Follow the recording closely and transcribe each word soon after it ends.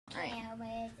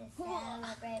wait to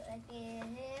celebrate with you.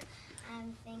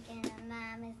 I'm thinking that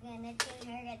Mom is gonna tune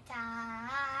her guitar.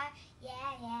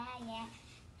 Yeah, yeah, yeah.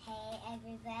 Hey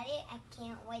everybody, I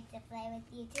can't wait to play with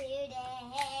you today.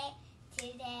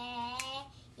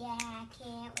 Yeah, I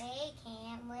can't wait.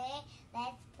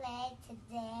 Let's play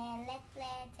today.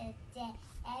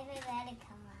 Everybody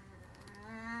come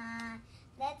on.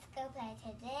 Let's go play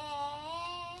today.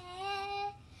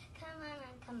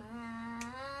 Come on.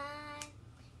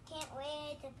 Can't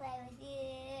wait to play with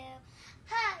you.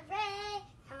 Hooray!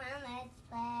 Come on, let's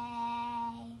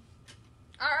play.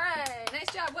 All right,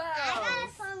 nice job, Wells. I got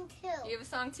a song too. You have a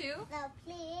song too? So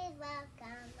please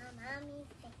welcome my mommy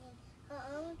singing her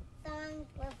own song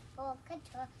with full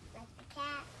control. Like the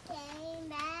cat came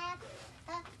back.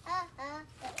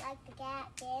 Like the cat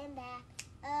came back.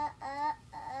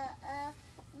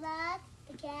 Like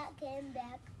the cat came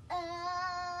back.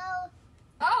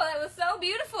 Oh, that was so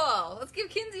beautiful. Let's give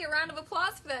Kinsey a round of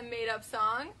applause for that made-up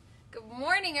song. Good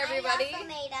morning, everybody. I also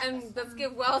made up a And let's song.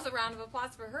 give Wells a round of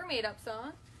applause for her made-up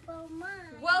song. well, Mom.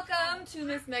 Welcome to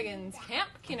Miss Megan's Camp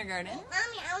Kindergarten.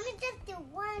 Mommy, I want to just do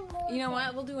one more. You know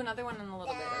what? We'll do another one in a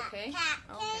little bit, okay? The cat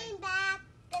Okay. came back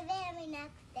the very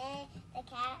next day. The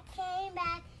cat came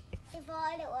back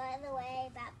before it was away.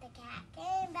 But the cat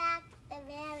came back the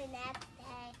very next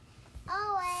day.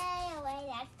 Away.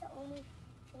 That's the only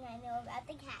thing I know about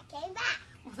the cat came back.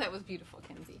 Well, that was beautiful,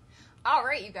 Kinsey. All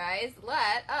right, you guys,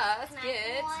 let us Can I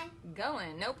get go on?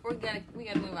 going. Nope, we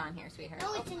gotta move on here, sweetheart.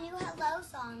 No, it's a new hello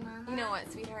song, Mama. You know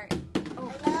what, sweetheart?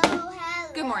 Oh. Hello.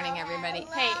 Good morning, everybody.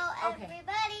 Hello, Hey, okay.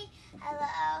 everybody. Hello,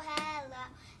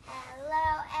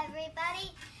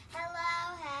 everybody.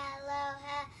 Hello,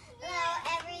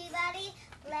 everybody.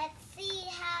 Let's see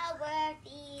how we're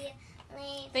feeling.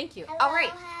 Thank you. Hello, All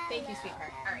right. Thank you,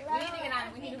 sweetheart. All right, we need to get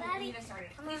on. We need to start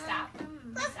it. Please stop.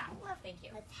 Please stop. Thank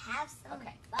you. Let's have some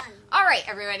Okay. fun. All right,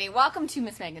 everybody. Welcome to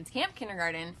Miss Megan's Camp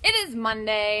Kindergarten. It is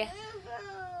Monday,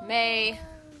 May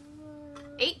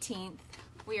 18th.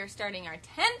 We are starting our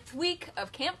 10th week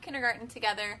of Camp Kindergarten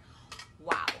together.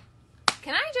 Wow.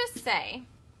 Can I just say,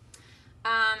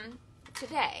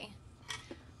 today,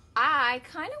 I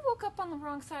kind of woke up on the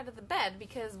wrong side of the bed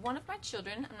because one of my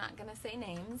children, I'm not going to say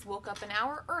names, woke up an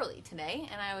hour early today,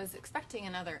 and I was expecting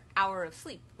another hour of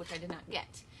sleep, which I did not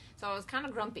get. So I was kind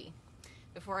of grumpy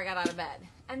before I got out of bed.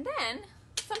 And then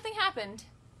something happened.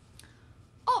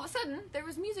 All of a sudden, there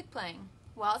was music playing.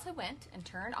 Well, as I went and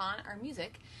turned on our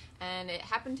music, and it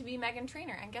happened to be Meghan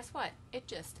Trainor, and guess what? It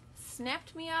just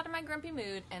snapped me out of my grumpy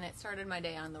mood, and it started my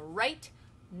day on the right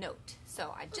note.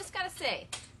 So I just gotta say,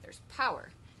 there's power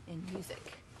in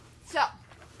music. So,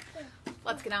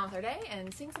 let's get on with our day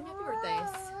and sing some happy birthdays.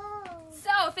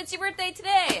 So, if it's your birthday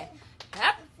today,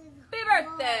 happy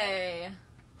birthday!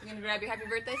 You gonna grab your happy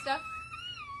birthday stuff?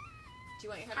 Do you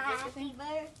want your happy birthday thing?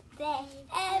 Happy birthday,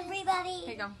 everybody.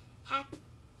 Here you go.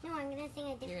 No, I'm going to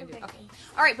sing a different birthday. Okay.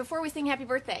 All right, before we sing happy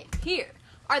birthday, here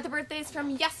are the birthdays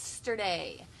from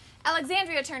yesterday.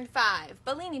 Alexandria turned 5,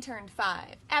 Bellini turned 5,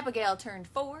 Abigail turned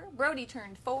 4, Brody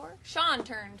turned 4, Sean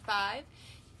turned 5,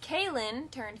 Kaylin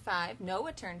turned 5,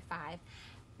 Noah turned 5.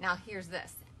 Now here's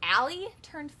this. Allie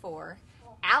turned 4,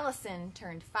 Allison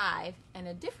turned 5, and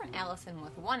a different Allison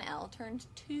with one L turned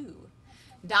 2.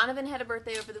 Donovan had a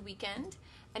birthday over the weekend,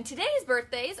 and today's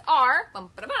birthdays are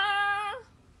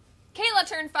Kayla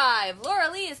turned 5, Laura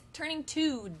Lee is turning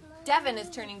 2, Devin is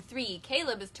turning 3,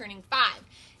 Caleb is turning 5,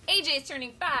 AJ is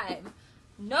turning 5,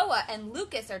 Noah and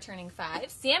Lucas are turning 5,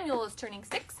 Samuel is turning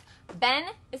 6, Ben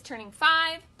is turning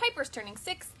 5, Piper's turning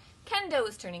 6, Kendo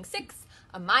is turning 6,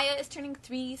 Amaya is turning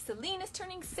 3, Celine is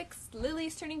turning 6, Lily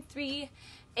is turning 3,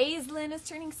 Aislinn is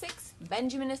turning 6,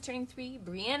 Benjamin is turning 3,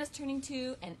 Brianne is turning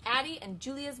 2, and Addie and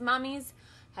Julia's mommies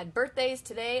had birthdays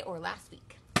today or last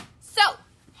week. So,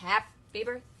 happy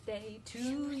birthday to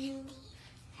you.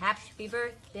 Happy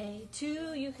birthday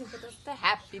to you. Who put us the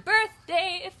happy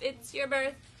birthday if it's your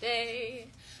birthday.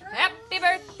 Happy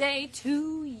birthday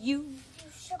to you.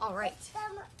 All right.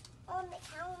 On the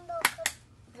calendar.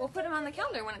 We'll put them on the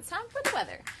calendar when it's time for the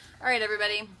weather. All right,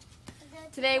 everybody.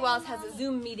 Today, Wells has a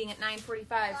Zoom meeting at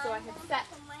 9:45, so I have set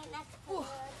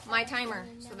my timer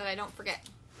so that I don't forget.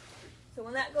 So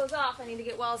when that goes off, I need to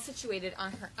get Wells situated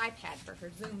on her iPad for her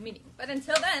Zoom meeting. But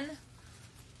until then,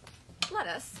 let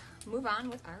us move on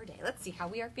with our day. Let's see how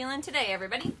we are feeling today,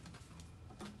 everybody.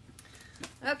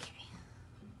 Okay.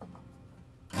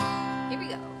 Here we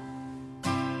go. I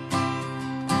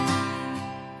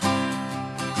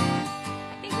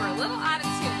think we're a little out of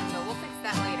tune, but we'll fix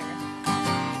that later.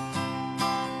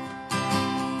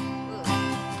 Ooh.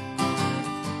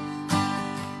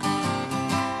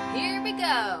 Here we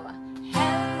go.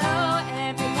 Hello,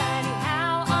 everybody.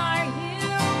 How are you?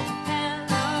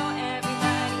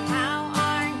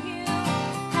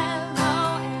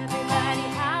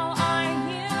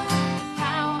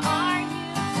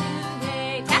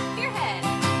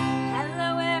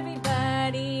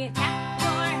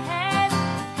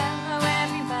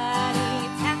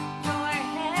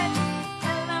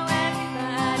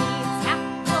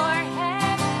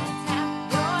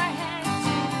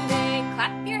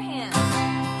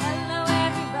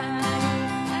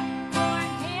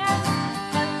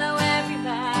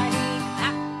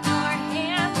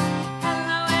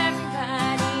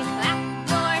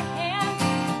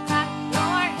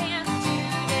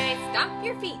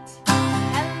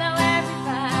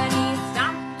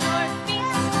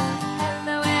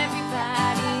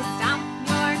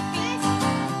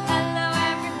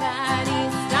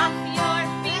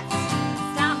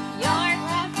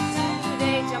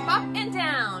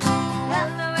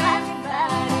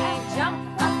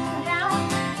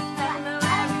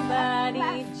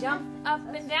 up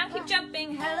and down, keep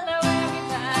jumping. Hello,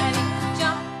 everybody.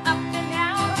 Jump up and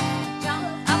down, jump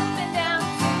up and down.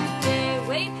 Today,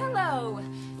 wave hello.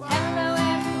 Hello,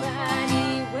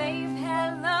 everybody. Wave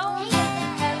hello.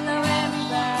 Hello,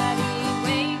 everybody.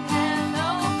 Wave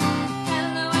hello.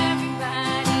 Hello,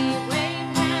 everybody.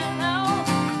 Wave hello.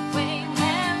 Wave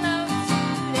hello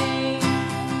today.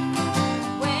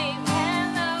 Wave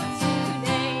hello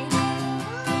today.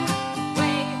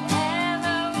 Wave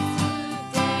hello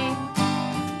today.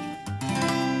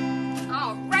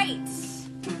 All right.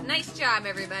 Nice job,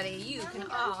 everybody. You can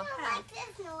all have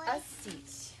a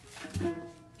seat.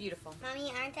 Beautiful.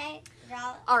 Mommy, aren't I?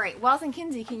 Draw. All right, Wells and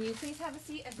Kinsey, can you please have a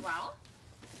seat as well?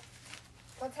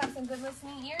 Let's have some good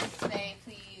listening ears today,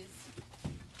 please.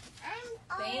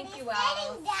 I'm Thank you,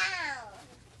 sitting down.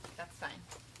 That's fine.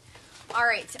 All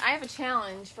right, I have a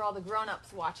challenge for all the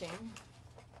grown-ups watching.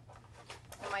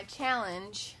 And my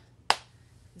challenge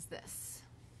is this.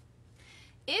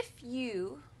 If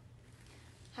you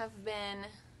have been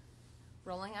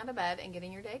rolling out of bed and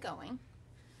getting your day going,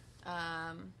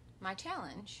 my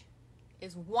challenge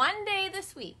is one day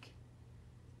this week,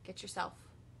 get yourself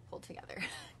pulled together.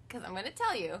 Because I'm going to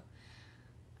tell you,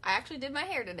 I actually did my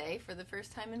hair today for the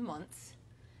first time in months,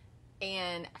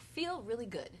 and I feel really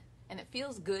good. And it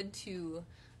feels good to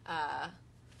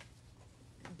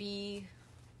be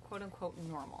quote-unquote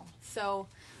normal. So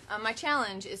my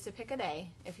challenge is to pick a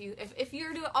day. If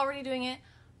you're already doing it,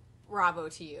 bravo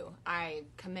to you. I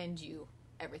commend you,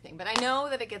 everything. But I know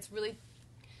that it gets really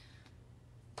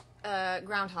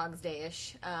Groundhog's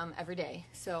Day-ish every day.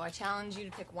 So I challenge you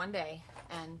to pick one day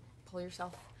and pull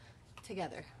yourself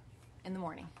together in the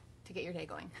morning to get your day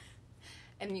going.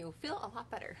 And you'll feel a lot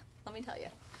better, let me tell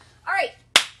you. All right.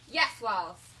 Yes,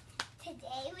 Wells.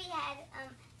 Today we had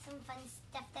some fun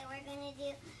stuff that we're going to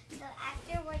do. So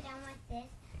after we're done with this,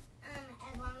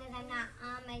 as long as I'm not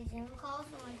on my Zoom call,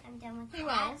 so once I'm done with Hey,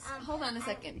 that. Wells, hold on a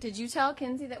second. Did you tell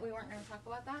Kinsey that we weren't going to talk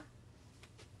about that?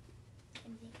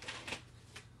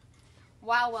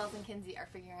 While Wells and Kinsey are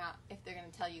figuring out if they're going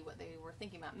to tell you what they were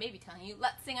thinking about, maybe telling you,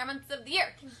 let's sing our months of the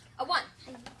year. A 1,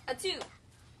 a 2,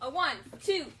 a 1,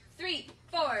 2, 3,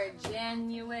 4.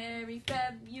 January,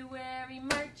 February,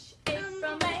 March,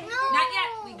 April, May. No. Not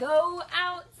yet. We go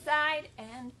outside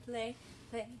and play,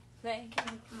 play, play.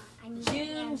 I need your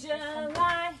June, hands.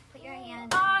 July, Put your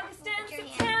hands. August and Put your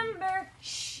hands. September.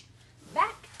 Shh.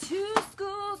 Back to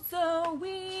school so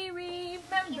we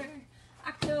remember.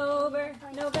 October,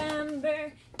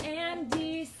 November, and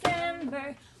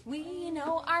December. We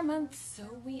know our months,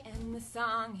 so we end the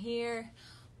song here.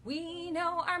 We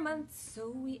know our months, so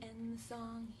we end the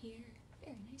song here.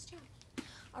 Very nice job.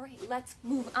 All right, let's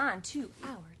move on to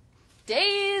our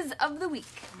days of the week.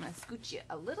 I'm going to scoot you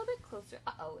a little bit closer.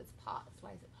 Uh-oh, it's paused.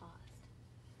 Why is it paused?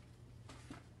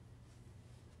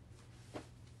 Are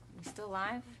we still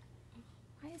live?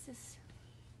 Why is this?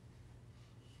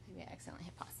 Maybe I accidentally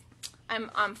hit pause.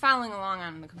 I'm following along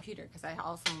on the computer because I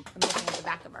also am looking at the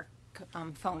back of our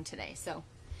phone today. So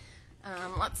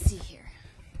let's see here.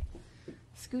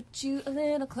 Scoot you a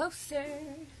little closer.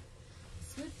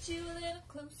 Scoot you a little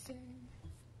closer.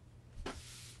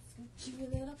 Scoot you a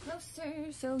little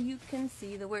closer so you can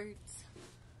see the words.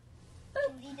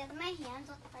 Does my hands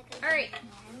look like All right.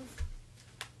 hands?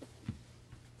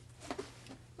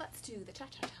 Let's do the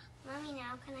cha-cha-cha. Mommy,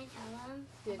 now can I tell them?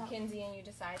 Did Kinsey and you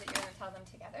decide that you're going to tell them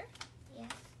together? Yes.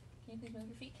 Can you please move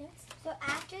your feet, kids? So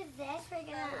after this, we're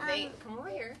gonna. They come over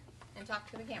here and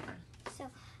talk to the camera. So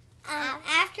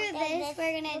after this,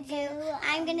 we're gonna do.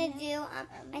 I'm gonna do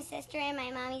my sister and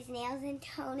my mommy's nails and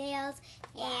toenails,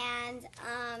 and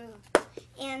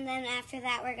then after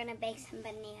that, we're gonna bake some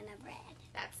banana bread.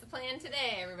 That's the plan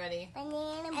today, everybody.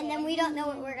 Banana bread. And then we don't know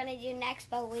what we're gonna do next,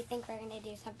 but we think we're gonna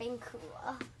do something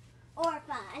cool or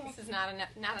fun. This is not an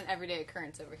everyday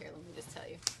occurrence over here. Let me just tell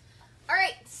you. All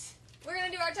right, we're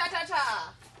gonna do our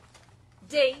cha-cha-cha.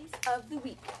 Days of the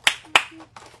week.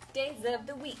 Days of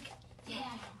the week.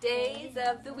 Yeah. Days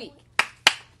of the week.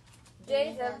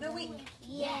 Days of the week.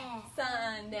 Yeah.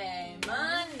 Sunday,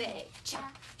 Monday,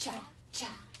 cha, cha,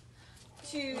 cha.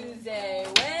 Tuesday,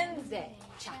 Wednesday,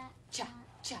 cha, cha,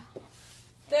 cha.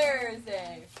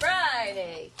 Thursday,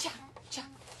 Friday, cha, cha,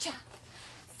 cha.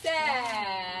 Saturday,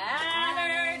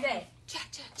 cha,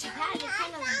 cha, cha.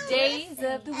 Days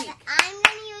of the week. I'm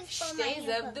gonna use for my Days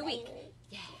of the week.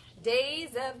 Yeah.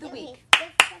 Days of the week.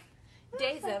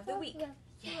 Days of the week.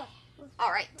 Yeah.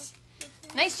 All right.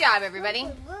 Nice job, everybody.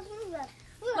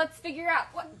 Let's figure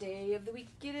out what day of the week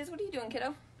it is. What are you doing,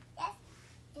 kiddo?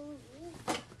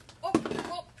 Oh,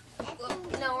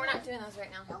 no, we're not doing those right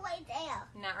now. Right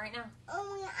there. Not right now.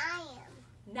 Only I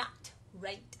am. Not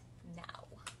right now.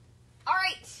 All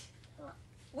right.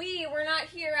 We were not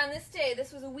here on this day.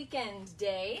 This was a weekend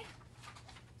day.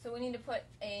 So we need to put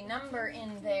a number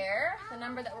in there. The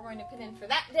number that we're going to put in for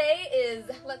that day is,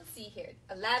 let's see here,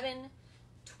 11,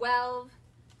 12,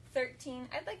 13.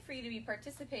 I'd like for you to be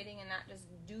participating and not just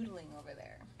doodling over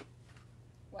there.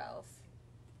 Wells.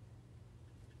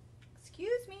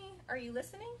 Excuse me, are you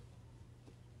listening?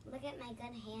 Look at my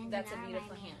good hand. That's a and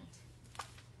beautiful my hand.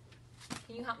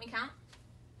 Can you help me count?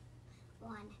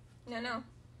 1. No.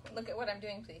 Look at what I'm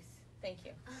doing, please. Thank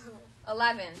you. Oh.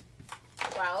 11.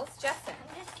 Wells, Justin.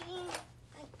 I'm just doing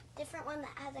a different one that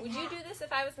has a Would cat. you do this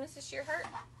if I was Mrs. Shearhart?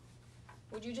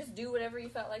 Would you just do whatever you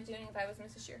felt like doing if I was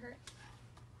Mrs. Shearhart?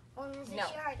 Well, Mrs. No.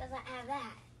 Shearhart doesn't have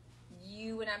that.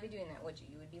 You would not be doing that, would you?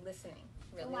 You would be listening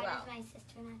really Why well. does my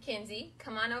sister not? Kinsey,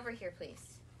 come on over here,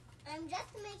 please. I'm just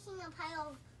making a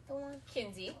pile of the one.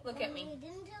 Kinsey, look at me. We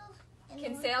didn't do.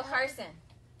 Kinsale Carson,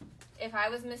 if I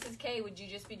was Mrs. K, would you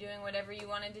just be doing whatever you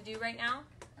wanted to do right now?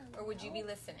 Or would you be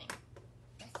listening?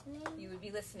 Listening. You would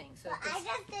be listening. So, But I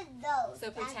just did those.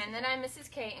 so pretend that I'm Mrs.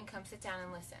 K and come sit down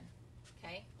and listen.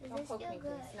 Okay? Does Don't this poke feel me,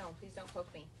 good? please. No, please don't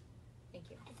poke me. Thank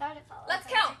you. I thought it felt Let's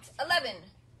like count. 11,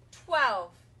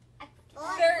 12,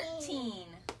 13,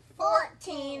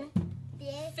 14,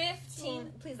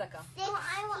 15. Please let go. No,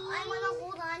 I want to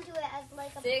hold on to it as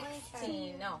like a 16.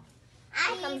 pointer. No.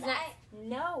 I What comes I- next?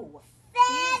 No.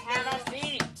 Please have a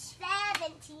seat.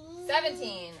 17.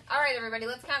 17. All right, everybody.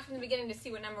 Let's count from the beginning to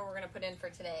see what number we're going to put in for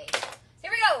today.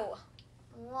 Here we go.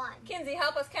 1. Kinsey,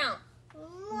 help us count.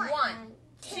 1,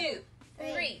 2,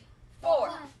 3, 4,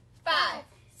 5,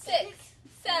 6,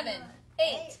 7,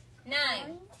 8, 9,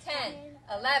 10,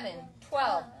 11,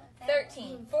 12,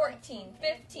 13, 14,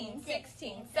 15,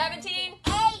 16, 17,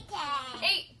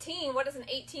 18. What does an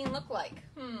 18 look like?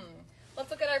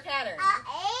 Let's look at our pattern.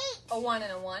 8. A 1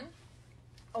 and a 1.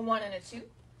 A 1 and a 2.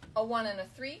 A 1 and a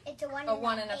 3. It's a 1 A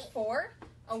 1 and a 4.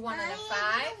 A 1 and a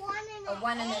 5. A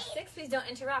 1 and a 8. 6. Please don't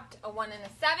interrupt. A 1 and a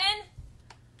 7.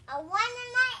 A 1 and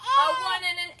A 1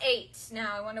 and an 8.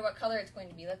 Now I wonder what color it's going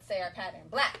to be. Let's say our pattern.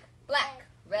 Black, black,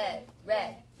 red,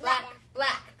 red, black,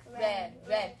 black, red,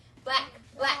 red, black,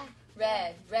 black,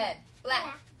 red, red,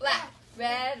 black, black,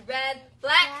 red, red,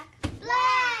 black,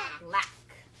 Black. black.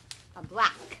 A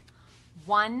black.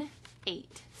 1,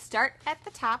 8. Start at the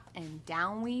top and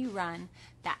down we run.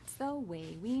 That's the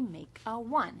way we make a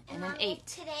 1 and an 8.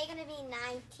 Today gonna be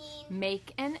 19.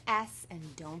 Make an S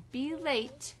and don't be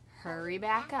late. Hurry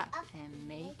back up and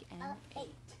make an 8.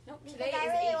 Nope, Because today I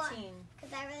is really want- 18.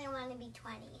 Because I really want to be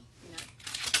 20.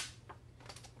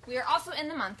 We are also in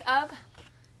the month of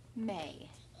May.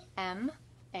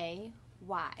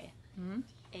 M-A-Y.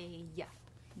 M-A-Y.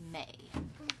 May.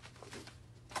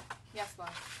 Yes, boss.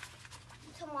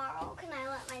 Tomorrow, can I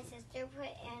let my sister put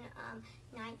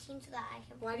in 19 so that I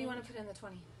can? Why do you want to put in the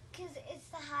 20? Because it's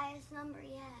the highest number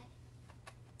yet.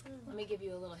 Let me give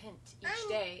you a little hint. Each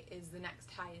day is the next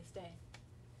highest day.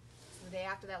 So the day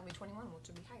after that will be 21, which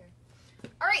will be higher.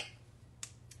 All right.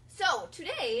 So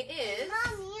today is...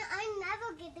 Mommy, I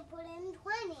never get to put in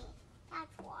 20.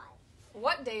 That's why.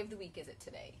 What day of the week is it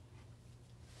today?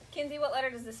 Kinsey, what letter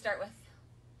does this start with?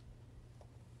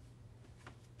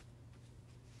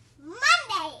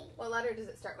 Monday. What letter does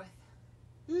it start with?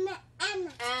 M. M.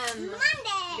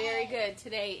 Monday. Very good.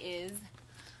 Today is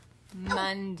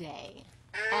Monday.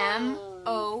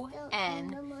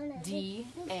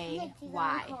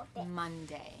 M-O-N-D-A-Y.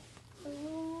 Monday.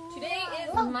 Today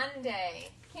is Monday.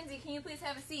 Kinsey, can you please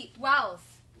have a seat? Wells.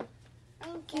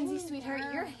 Kinsey, sweetheart,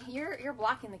 you're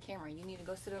blocking the camera. You need to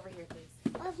go sit over here, please.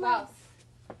 Wells.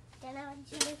 Then I want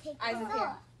you to take Eyes the up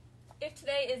here. If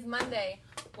today is Monday,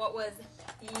 what was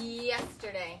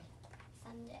yesterday?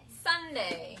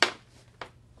 Sunday.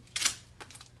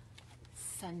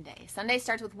 Sunday. Sunday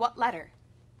starts with what letter?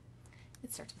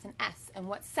 It starts with an S. And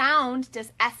what sound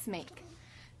does S make?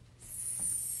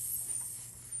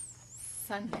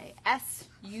 Sunday.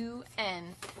 S-U-N-D-A-Y.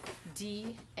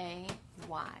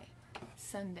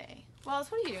 Sunday.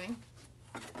 Wells, what are you doing?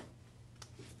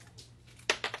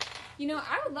 You know,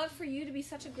 I would love for you to be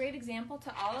such a great example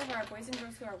to all of our boys and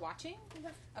girls who are watching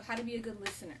of how to be a good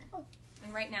listener.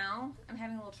 And right now, I'm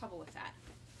having a little trouble with that.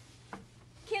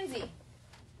 Kinsey.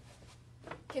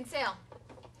 Kinsale.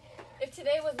 If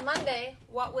today was Monday,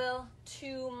 what will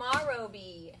tomorrow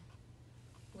be?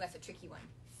 Ooh, that's a tricky one.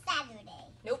 Saturday.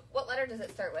 Nope. What letter does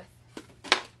it start with?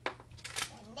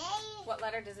 Sunday. What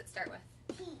letter does it start with?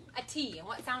 T. A T. And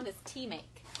what sound does T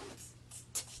make?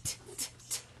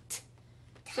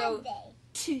 So,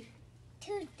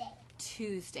 Tuesday.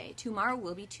 Tuesday. Tomorrow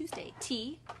will be Tuesday.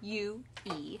 T-U-E-S-D-A-Y.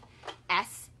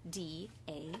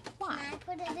 Can I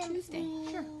put it in Tuesday.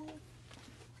 please? Sure.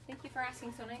 Thank you for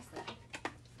asking so nicely.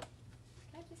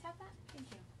 Okay. Thank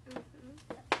you.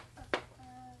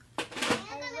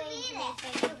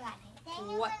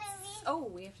 What's... Oh,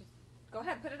 we have to... Go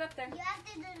ahead, put it up there. You have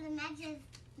to do the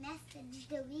message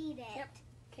to read it. Yep.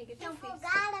 Okay, get You down, please.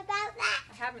 forgot about that.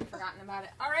 I haven't forgotten about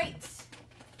it. All right.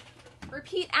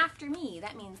 Repeat after me.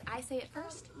 That means I say it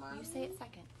first, you say it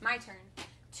second. My turn.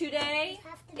 Today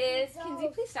is... Kinsey,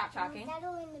 please stop talking.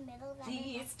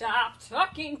 Please stop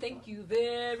talking. Thank you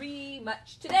very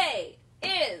much. Today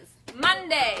is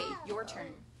Monday. Your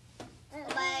turn.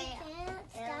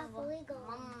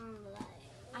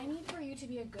 I need for you to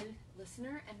be a good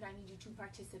listener, and I need you to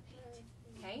participate.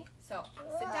 Okay? So,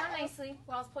 sit down nicely.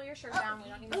 Wells, pull your shirt down. We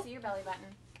don't need to see your belly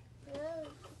button.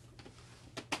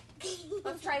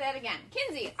 Let's try that again.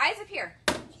 Kinsey, eyes up here.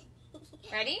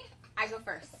 Ready? I go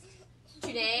first.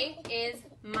 Today is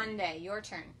Monday. Your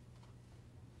turn.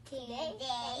 Today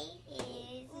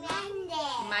is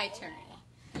Monday. My turn.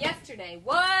 Yesterday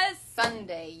was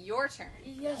Sunday. Your turn.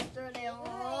 Yesterday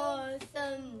was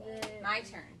Sunday. My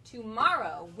turn.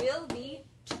 Tomorrow will be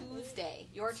Tuesday.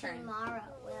 Your turn. Tomorrow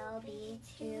will be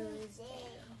Tuesday.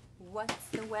 What's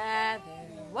the weather?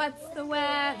 What's the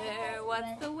weather?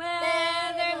 What's the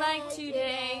weather like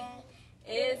today?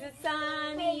 Is it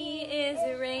sunny? Is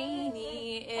it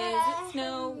rainy? Is it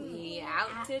snowy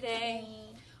out today?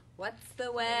 What's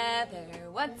the weather?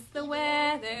 What's the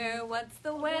weather? What's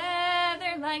the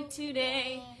weather like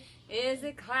today? Is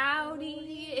it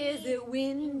cloudy? Is it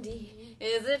windy?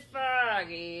 Is it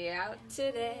foggy out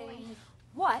today?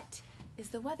 What is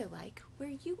the weather like where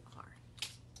you are?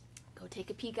 Go take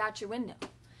a peek out your window.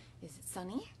 Is it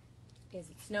sunny? Is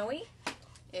it snowy?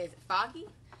 Is it foggy?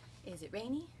 Is it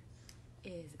rainy?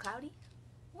 Is it cloudy?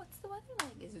 What's the weather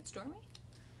like? Is it stormy?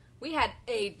 We had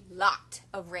a lot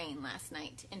of rain last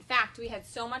night. In fact, we had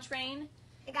so much rain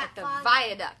that the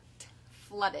viaduct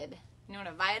flooded. You know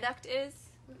what a viaduct is?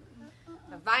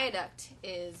 A viaduct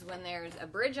is when there's a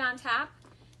bridge on top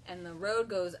and the road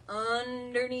goes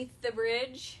underneath the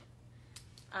bridge.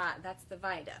 That's the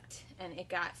viaduct. And it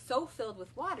got so filled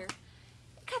with water.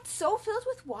 It got so filled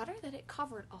with water that it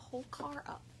covered a whole car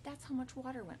up. That's how much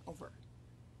water went over.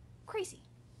 Crazy.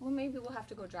 Well, maybe we'll have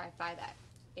to go drive by that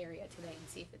area today and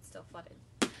see if it's still flooded.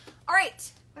 All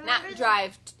right. Not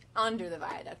drive under the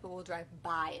viaduct, but we'll drive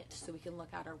by it so we can look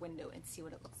out our window and see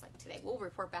what it looks like today. We'll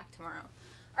report back tomorrow.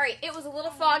 All right. It was a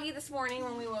little foggy this morning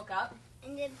when we woke up.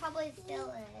 And it probably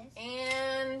still is.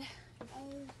 And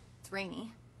it's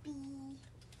rainy.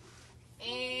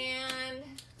 And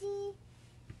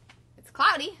it's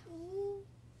cloudy.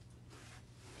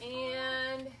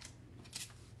 And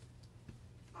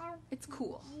it's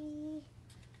cool.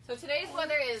 So today's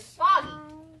weather is foggy,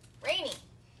 rainy,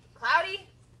 cloudy,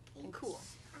 and cool.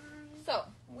 So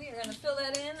we are going to fill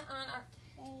that in on our...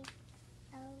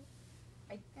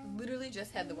 I literally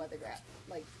just had the weather graph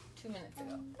like 2 minutes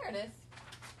ago. There it is.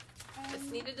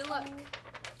 Just needed to look.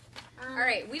 All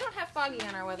right, we don't have foggy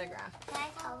on our weather graph. Can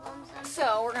I color them something?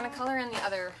 So we're going to color in the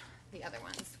other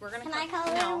ones. We're going to Can I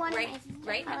color in one?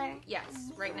 Right color? now,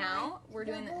 yes. Right now, we're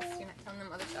doing this. You're not telling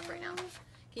them other stuff right now.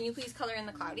 Can you please color in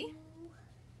the cloudy?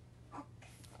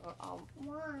 I'll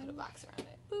put a box around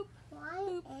it. Boop.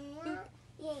 Boop. Boop.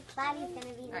 Yeah, cloudy's going to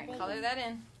be the All right, big color that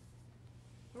in.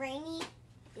 Rainy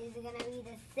is going to be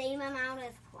the same amount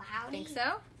as cloudy. Think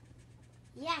so?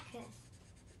 Yeah, because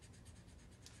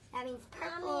that means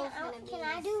purple is going to be... Can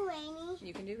I do rainy?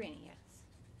 You can do rainy,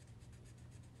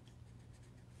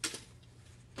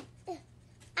 yes.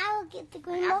 I will get the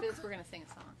green After book. this, we're going to sing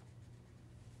a song.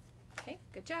 Okay,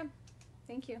 good job.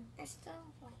 Thank you. It's still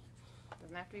white.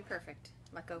 Doesn't have to be perfect.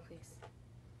 Let go, please.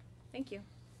 Thank you.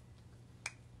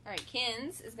 All right,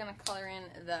 Kins is going to color in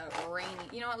the rainy.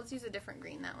 You know what? Let's use a different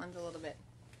green. That one's a little bit...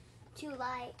 Too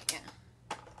light. Yeah.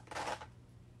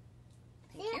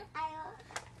 Thank you.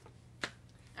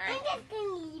 All right. I'm just going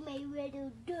to use my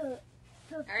little dirt.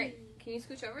 All right. Can you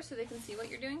scooch over so they can see what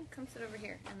you're doing? Come sit over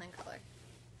here and then color.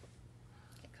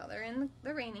 Okay, color in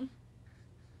the rainy.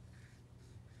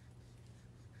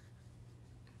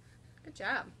 Good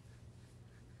job.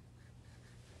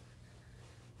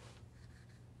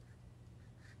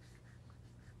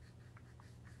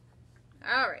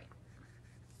 All right.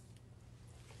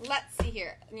 Let's see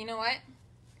here. You know what?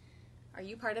 Are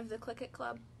you part of the Click It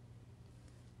Club?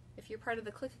 If you're part of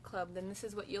the Click It Club, then this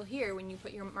is what you'll hear when you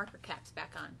put your marker caps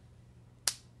back on.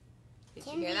 Did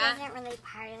you hear that? Isn't really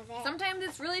part of it. Sometimes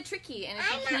it's really tricky, and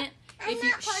if you can't, I'm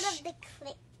not part of the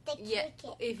Click It.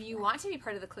 if you want to be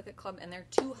part of the Click It Club and they're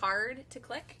too hard to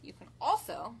click, you can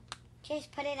also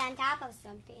just put it on top of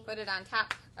something. put it on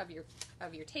top of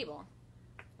your table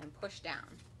and push down.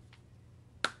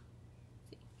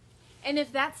 See? And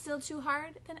if that's still too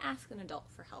hard, then ask an adult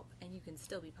for help, and you can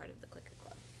still be part of the Clicker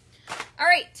Club. All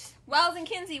right, Wells and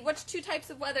Kinsey, which two types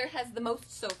of weather has the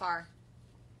most so far?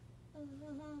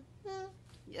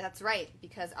 That's right,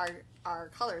 because our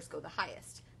colors go the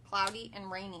highest. Cloudy and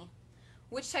rainy.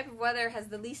 Which type of weather has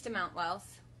the least amount, Wells?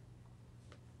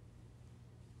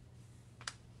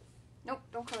 Nope,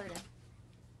 don't color it in.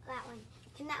 That one.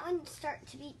 Can that one start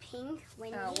to be pink?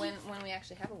 Windy? When we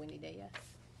actually have a windy day, yes.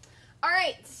 All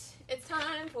right, it's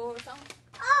time for a song.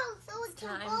 Oh, so it's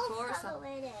time both for color some-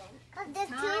 it in. Because there's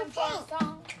Time two for a pink.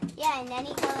 song. Yeah, and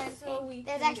any color is So we pink.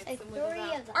 There's can actually get some 3 wiggles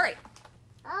out. of them. All right,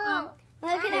 Oh,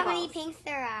 look at how many pinks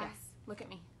there are. yes, look at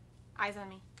me. Eyes on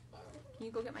me. Can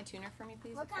you go get my tuner for me,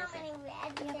 please? Look If how you're okay? many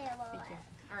red there Thank you. were.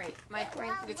 All right, my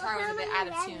Look guitar was how a bit many out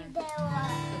of red tune there were.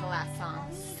 for the last song,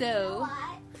 You know so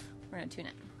what? we're gonna tune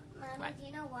it. Mommy, What? do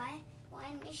you know what?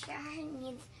 When Miss Sharon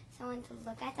needs someone to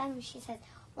look at them, she says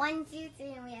 1, 2,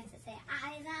 3, and we have to say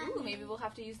eyes on Ooh, me. maybe we'll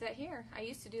have to use that here. I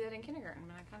used to do that in kindergarten,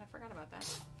 but I kind of forgot about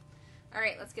that. All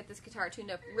right, let's get this guitar tuned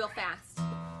up real fast.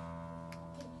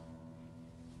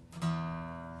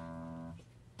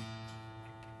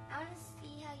 I want to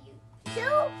see how you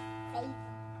do.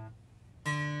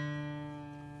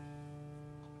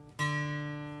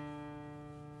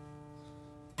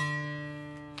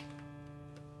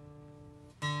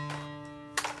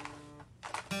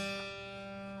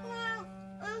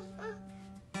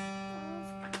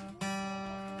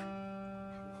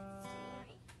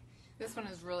 This one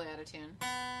is really out of tune. Ugh.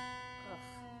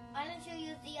 Why don't you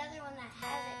use the other one that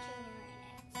has a tuner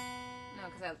in it? No,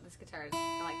 because I like this guitar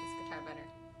better.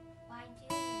 Why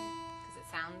do you? Because it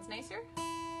sounds nicer.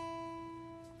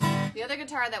 The other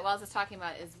guitar that Wells is talking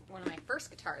about is one of my first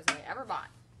guitars that I ever bought.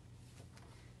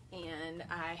 And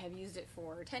I have used it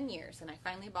for 10 years, and I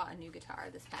finally bought a new guitar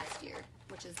this past year,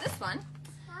 which is this one.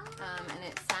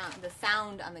 And the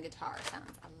sound on the guitar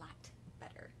sounds a lot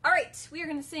better. All right, we are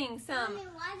going to sing some Mommy,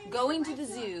 why didn't Going you to the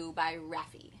like Zoo by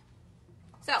Raffi.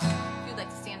 So, if you'd like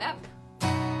to stand up,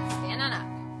 stand on up.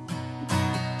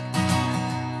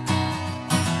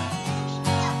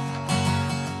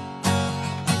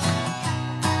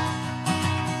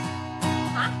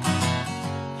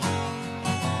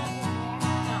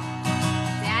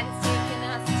 Daddy's taking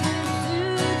us to the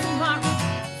zoo tomorrow.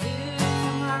 Zoo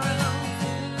tomorrow.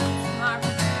 Zoo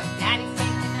tomorrow. Daddy's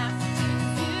taking us to the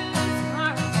zoo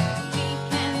tomorrow. We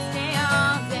can stay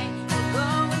all day. We're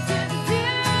going to the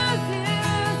zoo, zoo,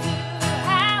 zoo.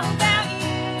 How about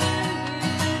you?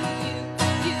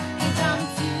 You can come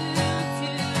too,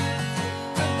 too.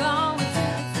 We're going to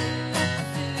the zoo,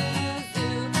 zoo,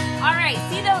 zoo. All right,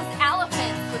 see those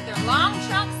elephants with their long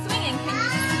trunks swinging? Can you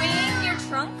swing your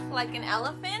trunk like an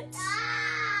elephant?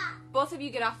 Both of you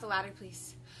get off the ladder,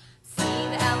 please. See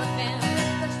the elephant.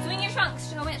 Swing your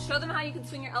trunks. Show them how you can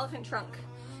swing your elephant trunk.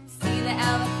 See the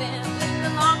elephant with the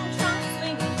long trunk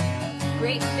swinging.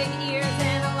 Great big ears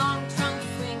and a long trunk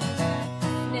swinging.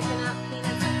 Sniffing up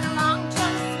peanuts with the long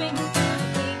trunk swinging.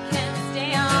 We can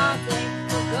stay all day.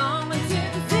 We're going to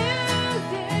the zoo,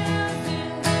 zoo, zoo.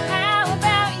 How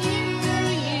about you?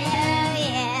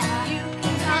 Yeah. You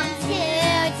can come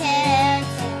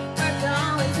We're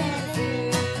going to the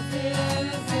zoo,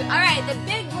 zoo. All right, the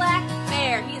big black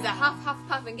bear. He's a huff, huff,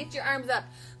 puff, and get your arms up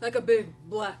like a big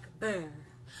black bear.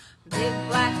 Big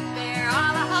black bear,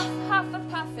 all a huff, huff, a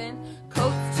puffin'.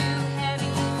 Coat's too heavy,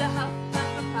 he's a huff,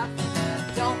 huff, a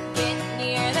puffin'. Don't get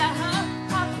near the huff,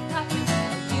 huff, a puffin'.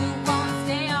 You won't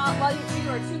stay on while you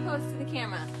are too close to the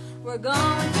camera. We're going to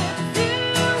the zoo,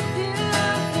 zoo,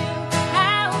 zoo.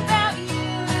 How about you?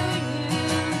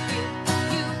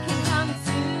 You can come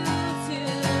too,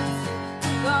 too.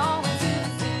 Going to the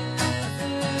zoo,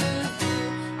 zoo,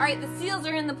 zoo. All right, the seals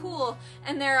are in the pool,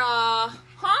 and they're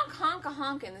honk, honk, a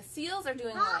honking. The seals are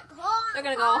doing what? They're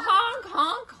gonna go honk,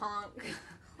 honk, honk.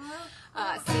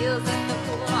 Seals in the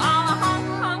pool, all a honk,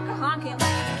 honk, a honking.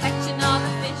 Catching all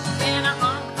the fish and a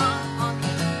honk, honk,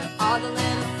 honking. All the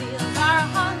little seals are a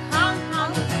honk, honk,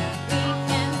 honking. We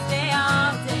can stay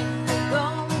all day. We're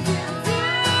going to the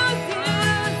zoo, zoo,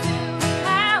 zoo.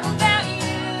 How about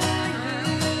you?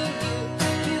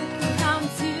 You can come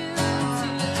too,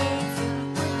 too, too.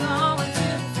 We're going to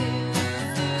the zoo,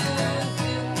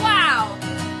 zoo. Wow,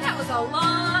 that was a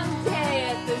long day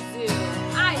at the zoo.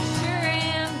 I sure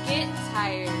am getting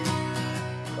tired.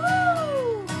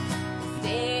 Woo!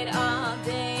 Stayed all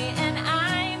day and I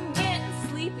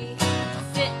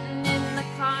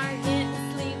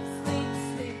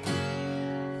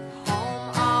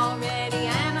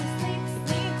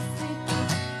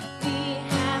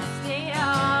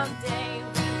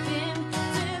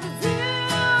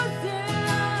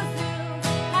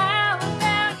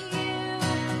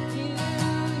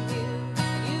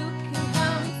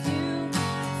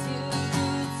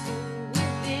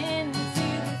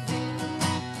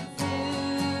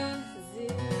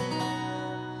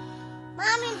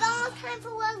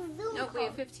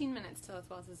 15 minutes till it's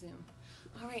well to Zoom.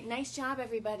 All right, nice job,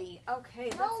 everybody.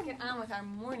 Okay, let's get on with our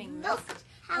morning message.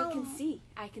 I can see.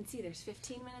 There's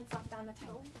 15 minutes left on the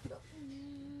timer.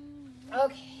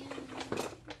 Okay.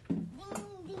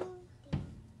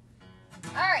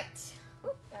 All right.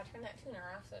 Oop, gotta turn that tuner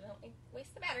off so I don't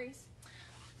waste the batteries.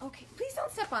 Okay, please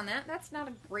don't step on that. That's not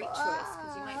a great choice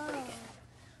because you might break it.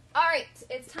 All right,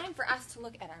 it's time for us to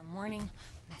look at our morning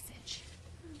message.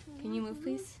 Can you move,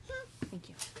 please? Thank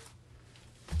you.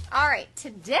 All right,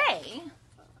 today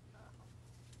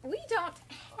we don't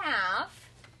have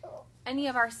any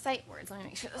of our sight words. Let me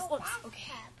make sure this looks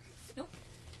okay. Nope.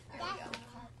 There we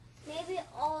go. Maybe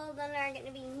all of them are going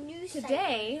to be new sight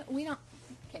Today we don't.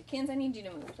 Okay, Kins, I need you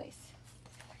to move, please.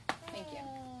 Thank you.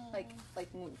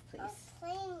 Like move, please. I'm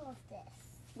playing with this.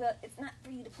 Well, it's not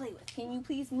for you to play with. Can you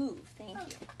please move? Thank you.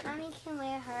 Mommy can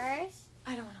wear hers.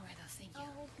 I don't want to wear those. Thank you.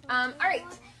 All right.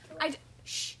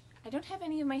 I don't have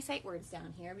any of my sight words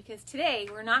down here because today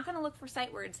we're not going to look for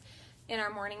sight words in our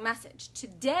morning message.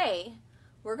 Today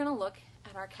we're going to look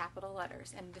at our capital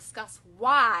letters and discuss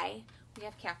why we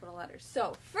have capital letters.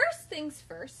 So first things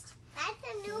first. That's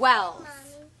a new Wells. one,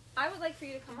 Mommy. I would like for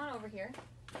you to come on over here.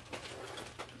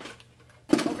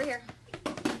 Over here.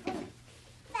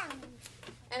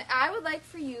 And I would like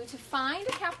for you to find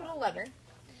a capital letter,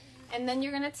 and then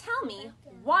you're going to tell me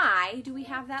why do we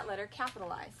have that letter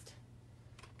capitalized.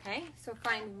 Okay? So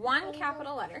find one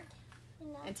capital letter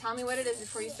and tell me what it is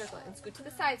before you circle it. And scoot to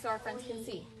the side so our friends can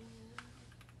see.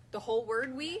 The whole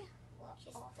word we?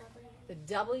 The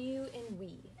W in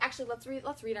we. Actually,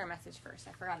 let's read our message first.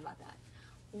 I forgot about that.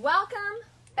 Welcome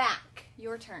back.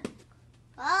 Your turn.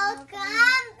 Welcome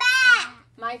back.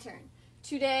 My turn.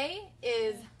 Today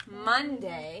is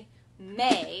Monday,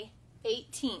 May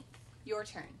 18th. Your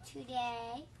turn.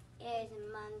 Today is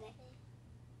Monday,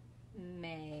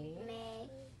 May May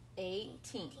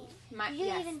 18th. Did you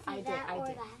even say I did. that I or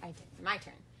did. that? I did. My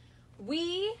turn.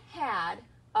 We had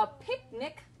a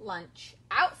picnic lunch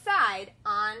outside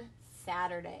on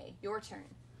Saturday. Your turn.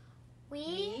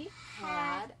 We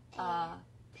had a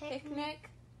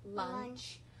picnic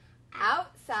lunch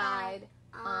outside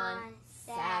on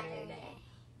Saturday.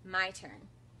 My turn.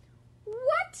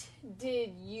 What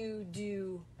did you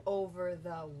do over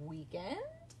the weekend?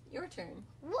 Your turn.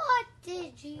 What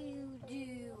did you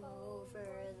do over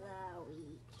the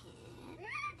weekend?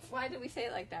 Why do we say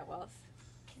it like that, Wells?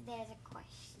 Because there's a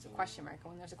question. It's a question mark.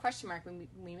 When there's a question mark,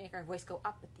 we make our voice go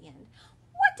up at the end.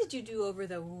 What did you do over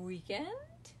the weekend?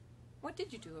 What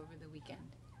did you do over the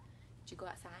weekend? Did you go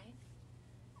outside?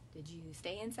 Did you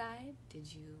stay inside?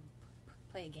 Did you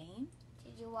play a game?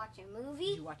 Did you watch a movie?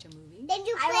 Did you watch a movie? Did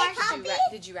you play puppy?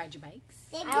 Did you ride your bikes?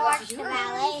 I watched the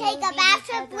ballet. Take a bath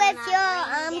trip with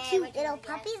your cute little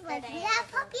puppies. Like we have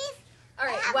puppies. All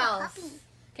right, Wells.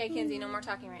 Okay, Kinsey, no more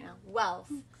talking right now. Wells,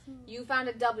 you found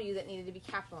a W that needed to be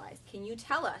capitalized. Can you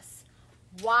tell us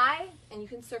why? And you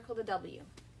can circle the W.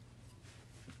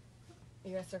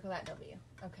 You're gonna circle that W.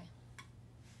 Okay.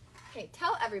 Okay,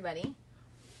 tell everybody.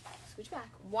 Switch back.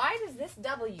 Why does this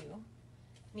W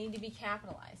need to be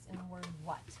capitalized in the word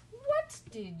what? What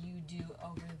did you do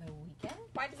over the weekend?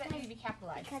 Why does that need to be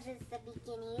capitalized? Because it's the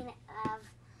beginning of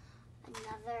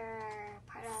another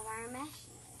part of our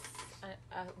message.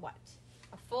 What?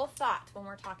 A full thought when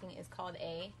we're talking is called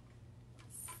a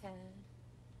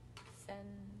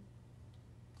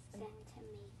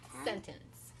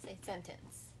sentence. Say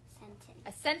sentence.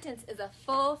 A sentence is a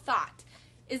full thought.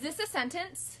 Is this a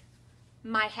sentence?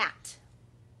 My hat.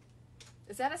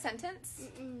 Is that a sentence?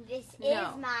 This No.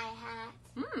 is my hat.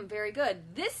 Very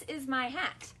good. This is my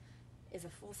hat is a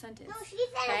full sentence. No, she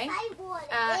said Okay. a sideboard.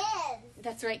 It is.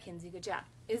 That's right, Kinsey. Good job.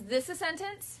 Is this a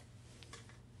sentence?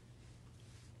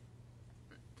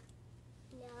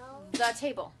 No. The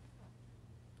table.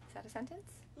 Is that a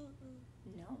sentence?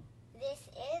 No. This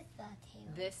is the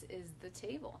table. This is the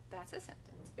table. That's a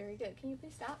sentence. Very good. Can you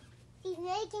please stop? He's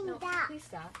making No, that. please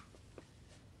stop.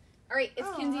 All right, it's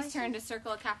Oh, Kinsey's turn to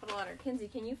circle a capital letter. Kinsey,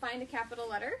 can you find a capital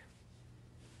letter?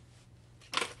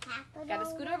 Capital Got to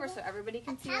scoot over so everybody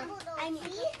can see it. I need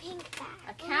a pink bag.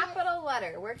 A capital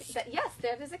letter. Yes,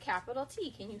 that is a capital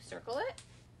T. Can you circle it?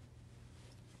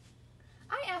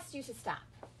 I asked you to stop.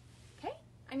 Okay?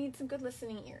 I need some good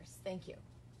listening ears. Thank you.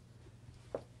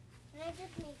 Can I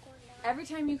just make one now? Every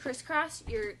time you crisscross,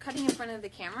 you're cutting in front of the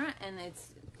camera, and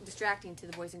it's distracting to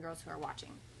the boys and girls who are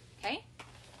watching. Okay?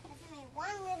 That's my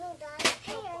one little dog.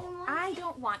 Hey, I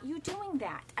don't want you doing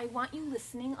that. I want you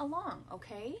listening along,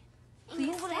 okay?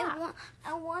 Please stop.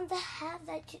 I want to have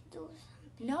that to do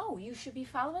something. No, you should be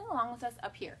following along with us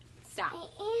up here. Stop.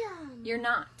 I am. You're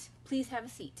not. Please have a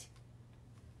seat.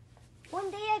 One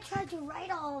day I tried to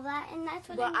write all of that, and that's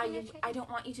what Well, I'm going to try. I don't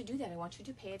want you to do that. I want you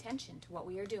to pay attention to what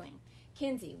we are doing.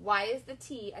 Kinsey, why is the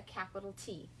T a capital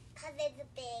T? Because it's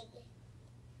big.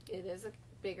 It is a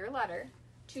bigger letter.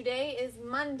 Today is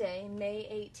Monday,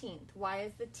 May 18th. Why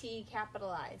is the T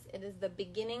capitalized? It is the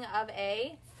beginning of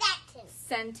a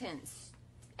sentence.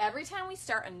 Every time we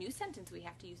start a new sentence, we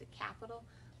have to use a capital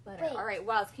letter. Wait, all right,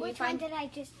 Wells, can you find... Which one did I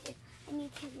just do? I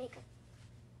need to make a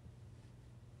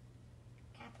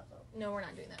capital. No, we're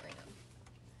not doing that right now.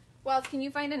 Wells, can you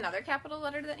find another capital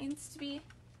letter that needs to be...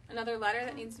 Another letter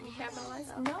that needs to be capitalized?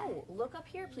 No, look up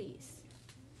here, please.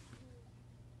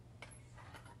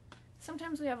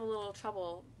 Sometimes we have a little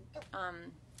trouble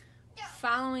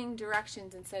following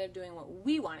directions instead of doing what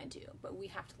we want to do, but we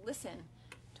have to listen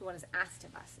to what is asked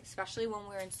of us, especially when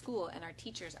we're in school and our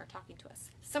teachers are talking to us.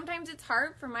 Sometimes it's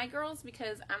hard for my girls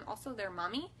because I'm also their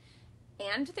mommy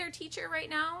and their teacher right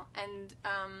now, and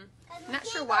I'm not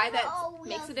sure why that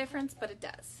makes a difference, but it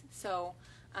does. So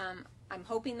I'm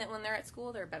hoping that when they're at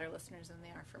school, they're better listeners than they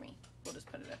are for me. We'll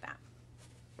just put it at that.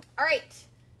 All right.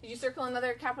 Did you circle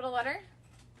another capital letter?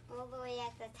 All the way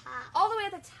at the top. All the way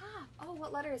at the top. Oh,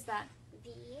 what letter is that?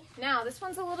 B. Now, this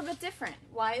one's a little bit different.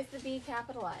 Why is the B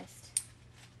capitalized?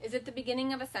 Is it the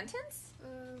beginning of a sentence?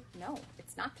 No,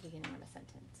 it's not the beginning of a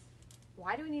sentence.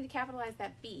 Why do we need to capitalize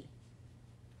that B?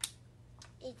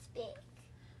 It's big.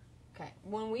 Okay,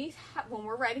 when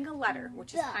we're writing a letter,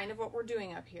 which is kind of what we're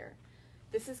doing up here,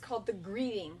 this is called the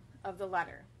greeting of the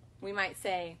letter. We might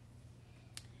say,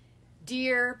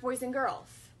 "Dear boys and girls."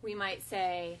 We might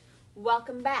say,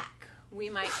 "Welcome back." We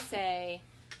might say,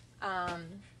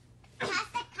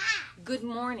 "Good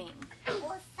morning."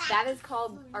 That is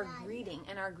called our greeting,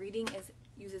 and our greeting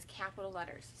uses capital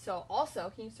letters. So also,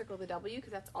 can you circle the W,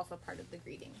 because that's also part of the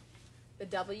greeting. The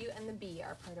W and the B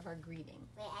are part of our greeting.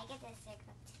 Wait, I get to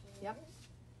circle too. Yep.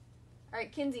 All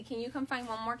right, Kinsey, can you come find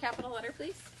one more capital letter,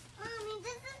 please? Mommy,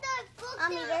 this is the book.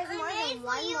 Mommy, there's more than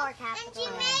one more capital letter. And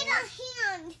you made a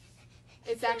hand.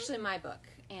 It's actually my book,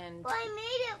 and... Well, I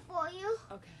made it for you.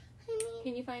 Okay.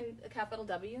 Can you find a capital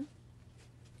W?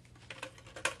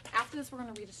 After this, we're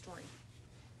going to read a story.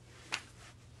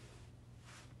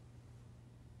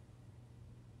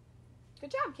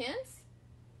 Good job, Kins.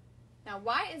 Now,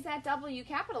 why is that W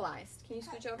capitalized? Can you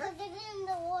scooch over? Because it's in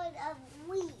the word of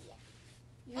we.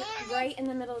 You're right in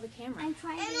the middle of the camera. I'm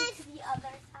trying to get to the other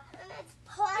side. And it's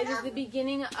part It is the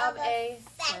beginning of a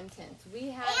sentence. We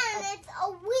have and it's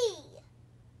a we.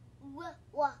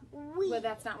 We. Well,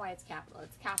 that's not why it's capital.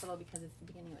 It's capital because it's the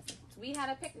beginning of a sentence. We had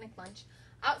a picnic lunch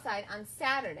outside on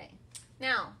Saturday.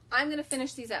 Now, I'm going to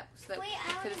finish these up so that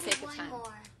for the sake of time.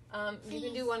 More. You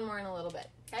can do one more in a little bit,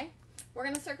 okay? We're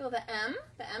going to circle the M.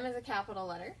 The M is a capital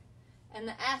letter. And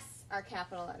the S are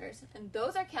capital letters. And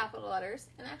those are capital letters.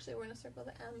 And actually, we're going to circle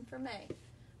the M for May.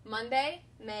 Monday,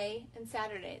 May, and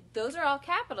Saturday. Those are all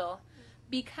capital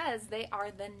because they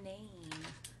are the name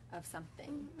of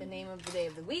something. The name of the day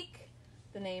of the week,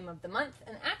 the name of the month.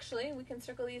 And actually, we can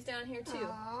circle these down here too.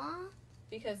 Aww.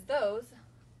 Because those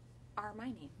are my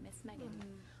name, Miss Megan.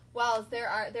 Well,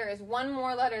 there is one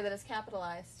more letter that is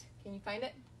capitalized. Can you find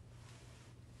it?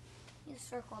 You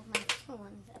circled my two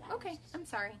ones that I Okay, I'm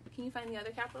sorry. Can you find the other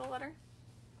capital letter?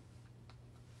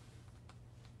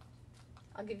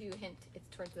 I'll give you a hint. It's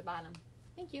towards the bottom.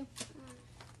 Thank you.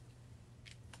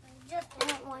 I just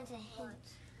don't want to hint.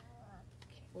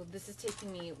 Okay, well, this is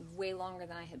taking me way longer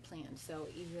than I had planned, so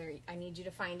either I need you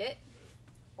to find it,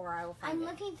 or I will find it. I'm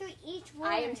looking through each word.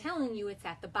 I am telling you it's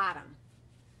at the bottom.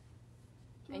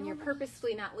 And you're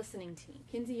purposefully not listening to me.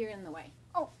 Kinsey, you're in the way.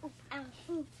 Oh, ow.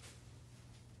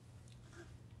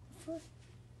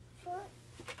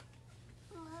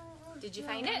 Did you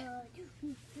find it?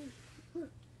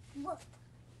 All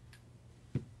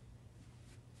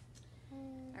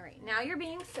right, now you're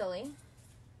being silly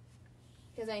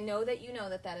because I know that you know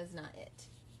that that is not it.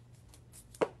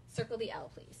 Circle the L,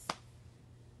 please.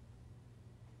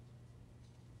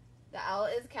 The L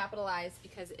is capitalized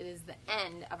because it is the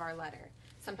end of our letter.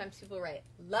 Sometimes people write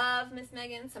love, Miss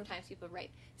Megan. Sometimes people write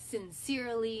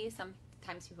sincerely.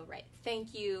 Sometimes people write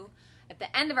thank you. At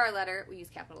the end of our letter, we use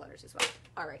capital letters as well.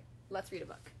 All right, let's read a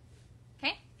book.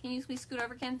 Okay? Can you please scoot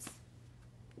over,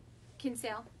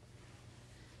 Kinsale?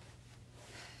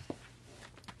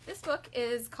 This book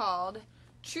is called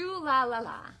True La La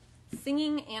La,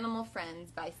 Singing Animal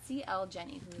Friends by C.L.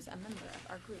 Jenny, who is a member of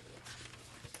our group.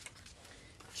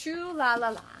 True La La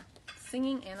La,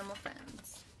 Singing Animal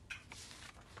Friends.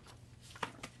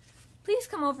 Please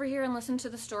come over here and listen to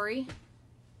the story.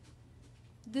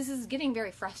 This is getting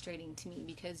very frustrating to me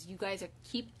because you guys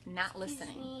keep not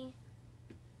listening.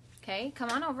 Okay, come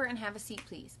on over and have a seat,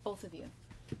 please. Both of you.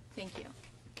 Thank you.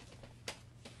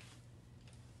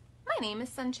 name is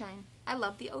Sunshine. I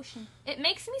love the ocean. It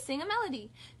makes me sing a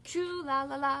melody. True la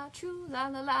la la, true la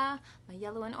la la. My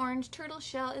yellow and orange turtle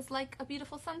shell is like a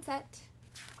beautiful sunset.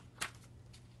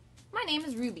 My name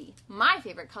is Ruby. My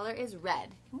favorite color is red.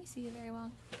 Can we see you very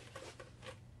well?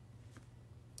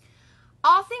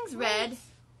 All things red.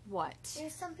 What?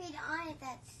 There's something on it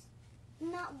that's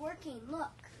not working. Look.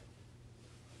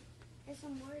 There's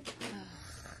some words on it.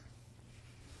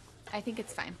 I think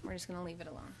it's fine. We're just going to leave it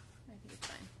alone. I think it's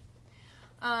fine.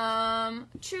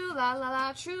 True la la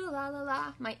la, true la la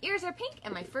la. My ears are pink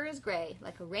and my fur is gray,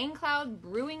 like a rain cloud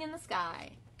brewing in the sky.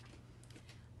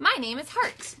 My name is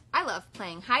Heart. I love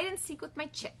playing hide and seek with my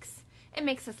chicks. It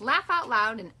makes us laugh out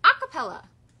loud in a cappella.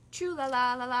 True la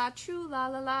la la la, true la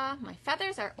la la. My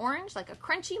feathers are orange like a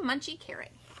crunchy munchy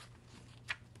carrot.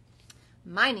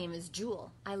 My name is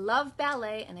Jewel. I love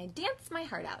ballet and I dance my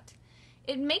heart out.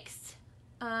 It makes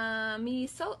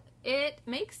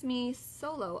me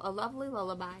solo a lovely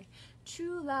lullaby.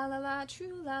 True la la la,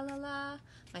 true la la la.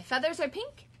 My feathers are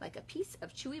pink like a piece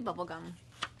of chewy bubblegum.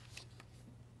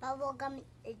 Bubblegum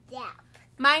is dap.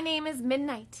 My name is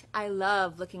Midnight. I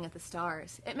love looking at the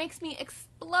stars. It makes me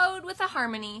explode with a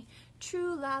harmony.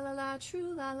 True la la la,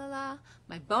 true la la la.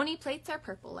 My bony plates are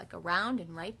purple like a round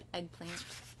and ripe eggplant.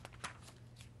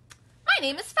 My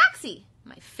name is Foxy.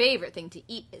 My favorite thing to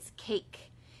eat is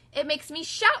cake. It makes me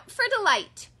shout for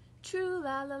delight. True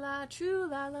la la la, true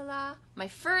la la la. My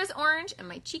fur is orange and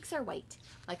my cheeks are white,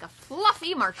 like a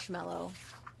fluffy marshmallow.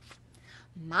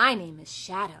 My name is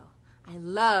Shadow. I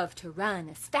love to run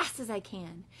as fast as I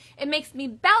can. It makes me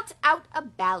belt out a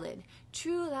ballad.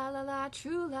 True la la la,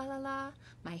 true la la la.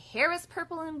 My hair is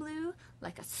purple and blue,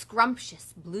 like a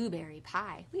scrumptious blueberry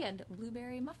pie. We had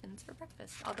blueberry muffins for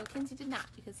breakfast, although Kinsey did not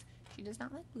because she does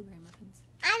not like blueberry muffins.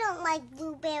 I don't like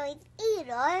blueberries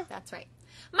either. That's right.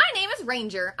 My name is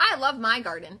Ranger. I love my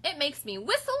garden. It makes me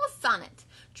whistle a sonnet.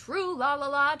 True la la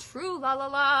la, true la la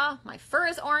la. My fur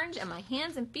is orange and my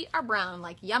hands and feet are brown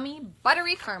like yummy,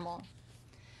 buttery caramel.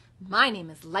 My name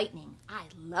is Lightning. I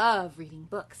love reading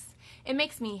books. It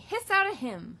makes me hiss out a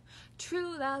hymn.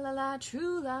 True la la la,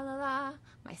 true la la la.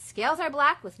 My scales are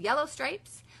black with yellow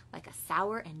stripes like a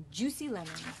sour and juicy lemon.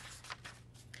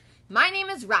 My name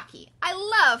is Rocky. I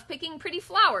love picking pretty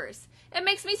flowers. It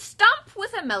makes me stomp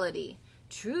with a melody.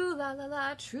 True la la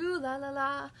la, true la la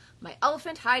la. My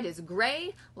elephant hide is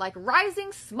gray like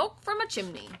rising smoke from a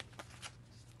chimney.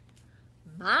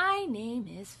 My name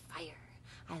is Fire.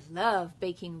 I love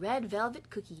baking red velvet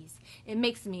cookies. It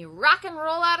makes me rock and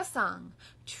roll out a song.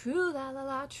 True la la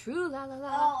la, true la la la.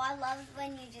 Oh, I love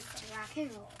when you just say rock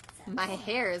and roll. My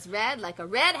hair is red like a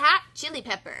red hot chili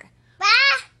pepper.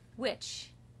 Ah!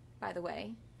 Which, by the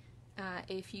way,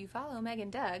 if you follow Meg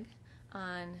and Doug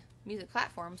on music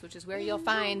platforms, which is where you'll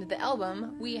find the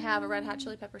album, we have a Red Hot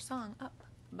Chili Pepper song up,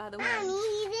 by the way, Mommy,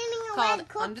 he's eating a called red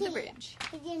cookie. Under the Bridge.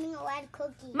 He's eating a red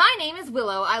cookie. My name is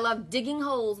Willow. I love digging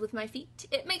holes with my feet.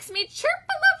 It makes me chirp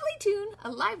a lovely tune,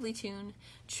 a lively tune.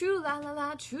 True la la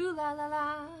la, true la la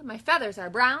la. My feathers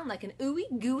are brown like an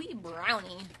ooey gooey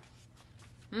brownie.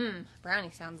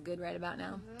 Brownie sounds good right about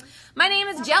now. My name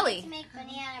is Jelly.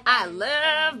 I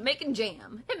love making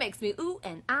jam. It makes me ooh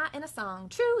and ah in a song.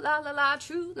 True la la la,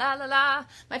 true la la la.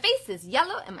 My face is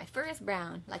yellow and my fur is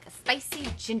brown, like a spicy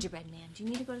gingerbread man. Do you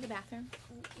need to go to the bathroom?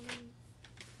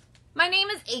 My name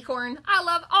is Acorn. I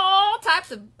love all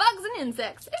types of bugs and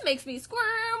insects. It makes me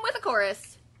squirm with a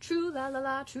chorus. True la la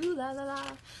la, true la la la.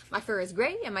 My fur is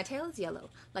gray and my tail is yellow,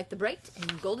 like the bright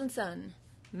and golden sun.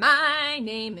 My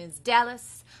name is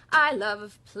Dallas. I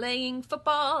love playing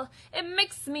football. It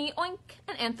makes me oink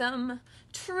an anthem.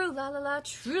 True la la la,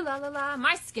 true la la la.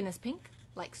 My skin is pink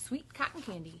like sweet cotton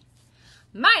candy.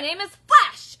 My name is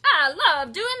Flash. I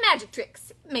love doing magic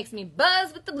tricks. It makes me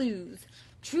buzz with the blues.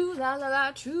 True la la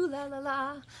la, true la la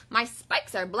la. My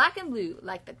spikes are black and blue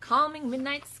like the calming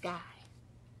midnight sky.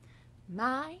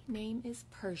 My name is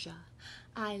Persia.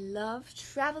 I love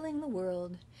traveling the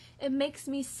world. It makes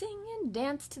me sing and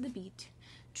dance to the beat.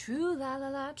 True la la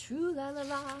la, true la la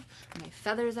la. My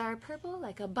feathers are purple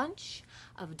like a bunch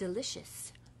of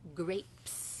delicious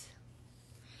grapes.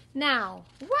 Now,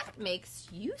 what makes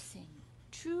you sing?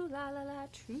 True la la la,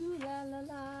 true la la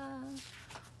la.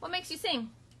 What makes you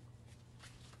sing?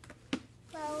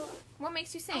 Well, What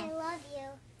makes you sing? I love you.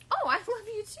 Oh, I love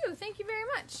you too. Thank you very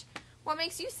much. What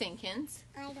makes you sing, Kins?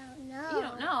 I don't know. You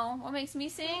don't know. What makes me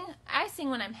sing? I sing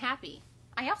when I'm happy.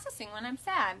 I also sing when I'm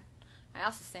sad. I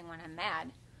also sing when I'm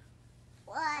mad.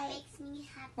 What makes me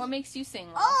happy? What makes you sing,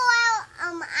 Lil? Oh,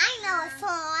 well, I know a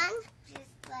song.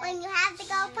 Like when you have to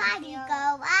go potty,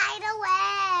 go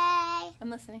right away. I'm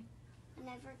listening.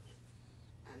 Whenever,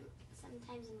 sometimes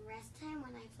sometimes in rest time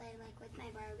when I play like with my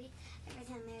Barbie. Every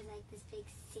time there's like this big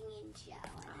singing show,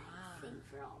 and I sing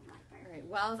for all my Barbies. All right,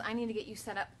 Wells, I need to get you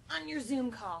set up on your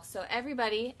Zoom call. So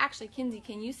everybody, actually, Kinsey,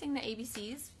 can you sing the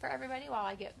ABCs for everybody while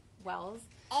I get Wells?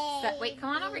 Wait, come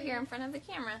on over here in front of the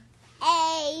camera.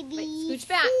 A, B, Wait, scooch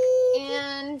back.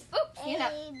 And, stand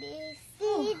up. A, B,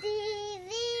 C, D,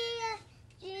 V,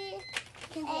 G,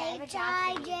 H,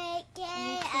 I, J,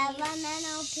 K, L, M, N,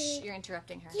 O, P, You're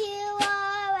interrupting her. Q,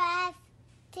 R, S,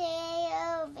 T,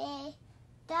 U, V,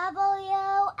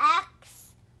 W,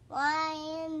 X,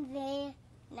 Y, and Z.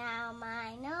 Now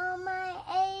I know my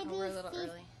Oh, we're a little ABC.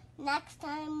 early. Next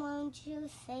time, won't you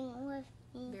sing with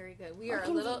me? Very good. We're a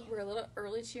little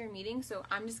early to your meeting, so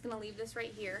I'm just gonna leave this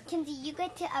right here. Kinsey, you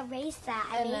get to erase that.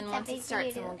 And then once it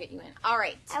starts, then we'll get you in. All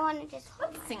right. I want to just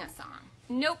hold it. Sing a song.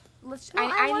 Nope. Let's. No,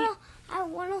 I I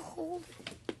want to hold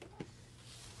it.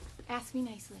 Ask me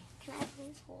nicely. Can I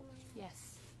please hold it?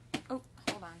 Yes. Oh,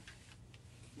 hold on.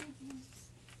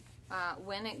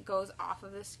 When it goes off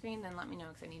of the screen, then let me know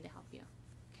because I need to help you.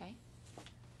 Okay?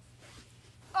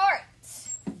 All right.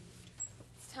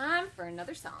 It's time for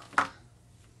another song.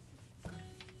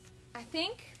 I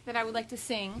think that I would like to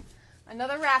sing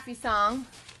another Raffi song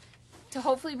to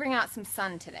hopefully bring out some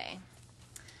sun today.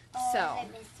 So, I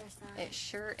missed her song. it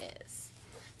sure is.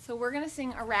 So we're going to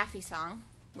sing a Raffi song,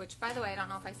 which, by the way, I don't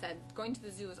know if I said, Going to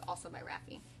the Zoo is also by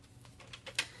Raffi.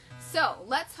 So,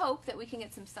 let's hope that we can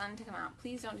get some sun to come out.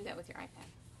 Please don't do that with your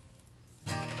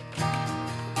iPad.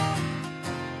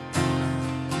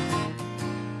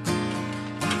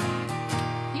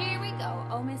 Here we go.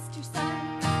 Oh, Mr.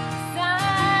 Sun,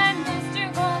 Sun, Mr.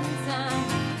 Golden Sun,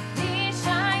 please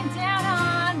shine down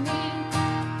on me.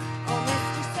 Oh,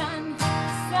 Mr. Sun,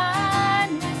 Sun,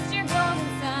 Mr. Golden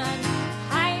Sun,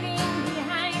 hiding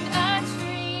behind a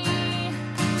tree.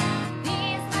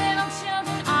 These little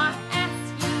children are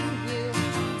asking you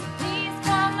to please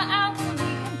come out so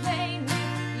we can play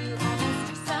with you. Oh,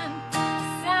 Mr. Sun,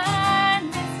 Sun,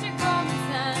 Mr. Golden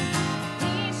Sun,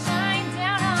 please shine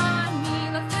down on me.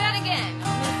 Let's do that again.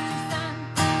 Oh, Mr. Sun,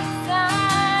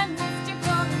 Sun, Mr.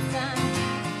 Golden Sun,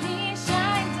 please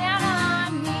shine down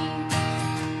on me.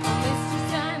 Oh, Mr.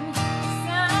 Sun,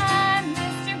 Sun,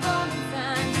 Mr. Golden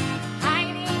Sun,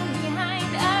 hiding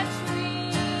behind a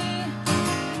tree.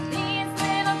 These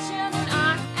little children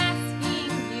are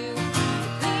asking you to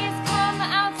please come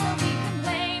out so we can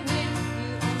play with you.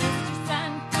 Oh, Mr.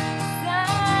 Sun,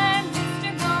 Sun, Mr.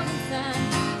 Golden Sun,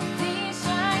 please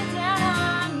shine down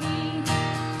on me.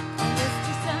 Oh,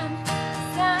 Mr. Sun,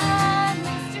 Sun,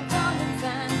 Mr. Golden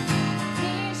Sun,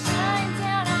 please shine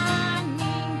down on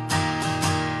me.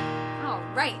 All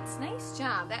right, nice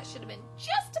job. That should have been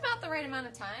just about the right amount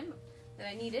of time that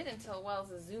I needed until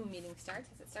Wells' Zoom meeting starts.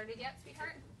 Has it started yet,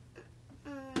 sweetheart?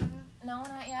 No,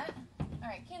 not yet. All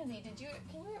right, Kinsey, can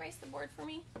you erase the board for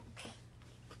me?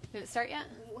 Did it start yet?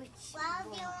 Well, do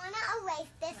you want to erase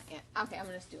this? Not yet. Okay, I'm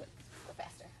gonna just do it. Go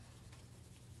faster.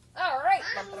 All right.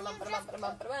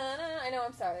 I know.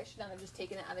 I'm sorry. I should not have just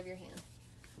taken it out of your hand.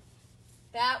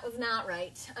 That was not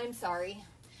right. I'm sorry.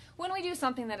 When we do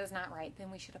something that is not right,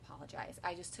 then we should apologize.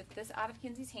 I just took this out of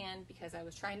Kinsey's hand because I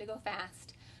was trying to go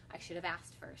fast. I should have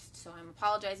asked first. So I'm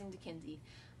apologizing to Kinsey.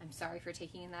 I'm sorry for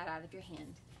taking that out of your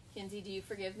hand. Kinsey, do you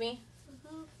forgive me?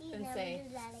 Please Then never say-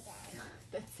 do that again.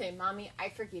 Then say, Mommy, I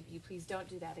forgive you. Please don't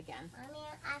do that again. Mommy,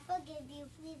 I forgive you.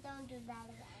 Please don't do that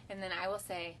again. And then I will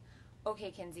say,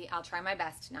 okay, Kinsey, I'll try my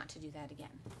best not to do that again.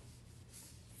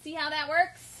 See how that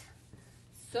works?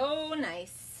 So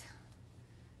nice.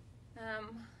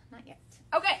 Not yet.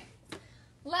 Okay,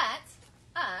 let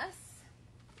us,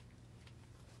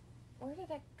 where did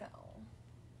it go?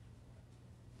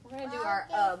 We're going to do our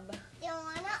Do you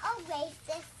want to erase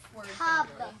this word tub?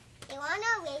 assembly. Do you want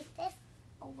to erase this?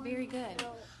 Very good.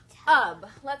 Tub.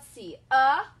 Let's see.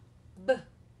 Tub.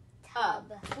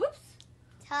 Whoops.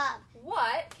 Tub.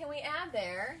 What can we add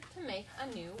there to make a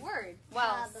new word?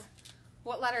 Well, Tub.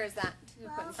 what letter is that to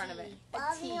put in front of it? A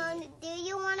Well, T. do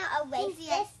you want to erase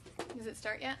this? Does it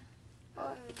start yet?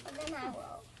 Then I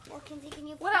will. Well, Kinsey, can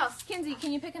you? What else? Kinsey,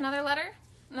 can you pick another letter?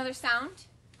 Another sound?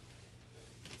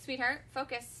 Sweetheart,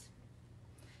 focus.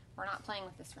 We're not playing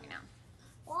with this right now.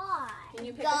 Why? Can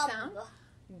you pick a sound?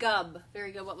 Gub.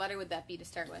 Very good. What letter would that be to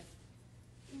start with?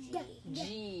 G.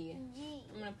 G. G.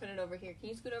 I'm going to put it over here. Can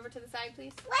you scoot over to the side,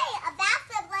 please? Wait, a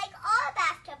bathtub like our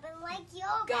bathtub and like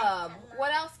your Gub. bathtub.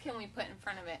 What else can we put in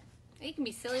front of it? It can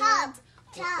be silly Tub. words.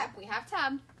 Tub. Yep, we have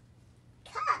tub.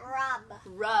 Cup. Rub.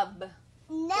 Rub.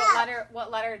 Nub.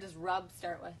 What letter does rub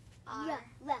start with? R.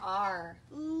 R.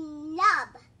 Nub.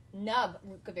 Nub.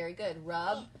 Very good.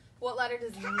 Rub. What letter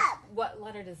does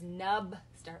Tub. nub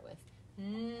start with?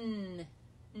 N.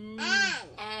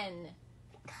 N.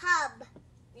 Cub.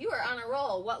 You are on a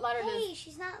roll. What letter does... Hey,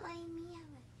 she's not letting me have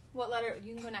it. What letter...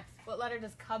 You can go next. What letter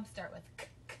does cub start with?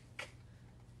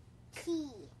 T.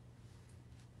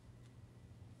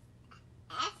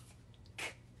 S.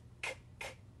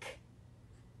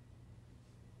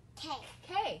 K.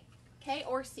 K. K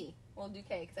or C. We'll do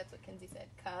K because that's what Kinsey said.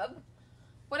 Cub.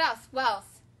 What else? What else?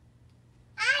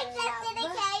 I just did a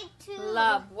K too.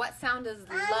 Love. What sound does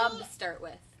lub start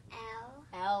with?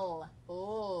 L. L.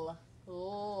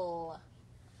 L.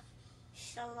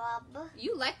 Shlub.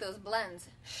 You like those blends.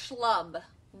 Schlub.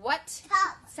 What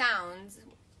Tub. sounds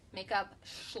make up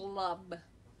schlub?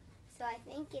 So I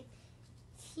think it's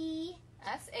T.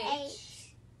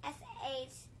 S-H.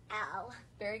 S-H-L.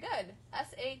 Very good.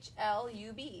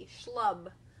 S-H-L-U-B. Schlub.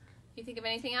 You think of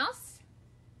anything else?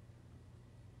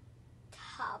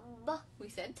 Tub. We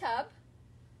said tub.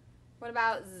 What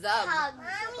about zub? Tub.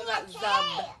 What about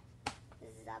zub?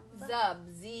 Zub. Zub.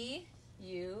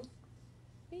 Z-U-B.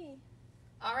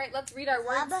 All right, let's read our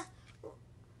words. Lub.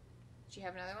 Do you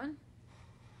have another one?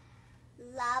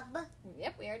 Lub.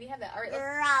 Yep, we already have that. All right,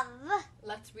 Rub.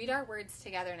 let's read our words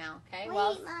together now, okay? Wait,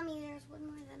 Well, Mommy, there's one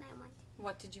more than I want.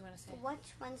 what did you want to say?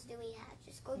 Which ones do we have?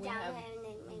 Just go We down have and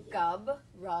then maybe. Gub,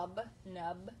 rub,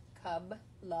 nub, cub,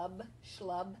 lub,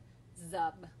 schlub,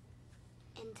 zub,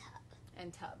 And tub.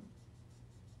 and tub.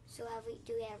 So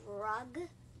do we have rug?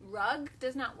 Rug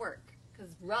does not work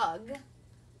because rug,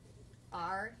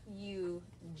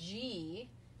 R-U-G,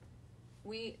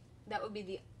 that would be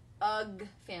the UG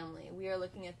family. We are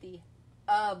looking at the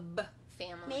UB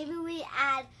family. Maybe we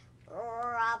add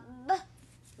rub.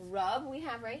 Rub we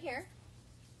have right here.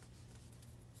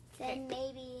 Then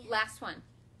maybe Last one.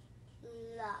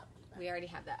 love. We already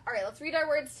have that. All right, let's read our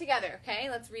words together, okay?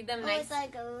 Let's read them Oh, nice. it's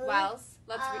like a Whilst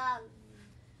let's read.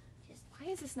 just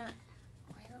Why is this not?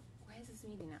 Why is this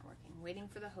meeting not working? Waiting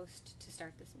for the host to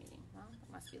start this meeting. Well,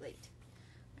 it must be late.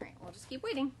 All right, we'll just keep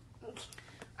waiting.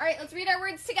 All right, let's read our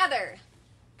words together.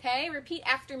 Okay, repeat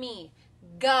after me.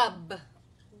 Gub,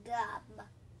 gub,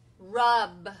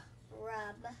 rub,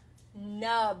 rub,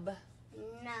 nub,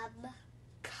 nub,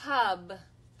 cub,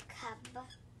 cub,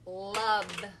 lub,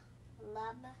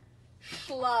 lub,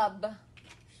 schlub,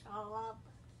 shlub,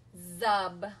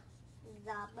 zub,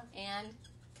 zub. and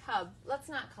tub. Let's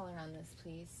not color on this,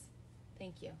 please.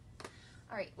 Thank you.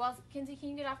 All right, well, Kinsey, can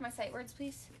you get off my sight words,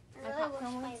 please? I My really wish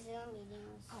popcorn my words? Zoom meeting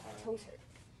was Oh, my started. toes hurt.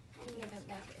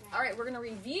 All right, we're going to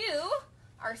review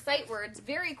our sight words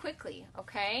very quickly,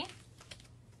 okay?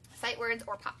 Sight words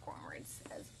or popcorn words,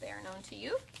 as they are known to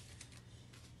you.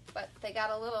 But they got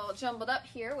a little jumbled up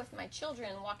here with my children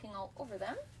walking all over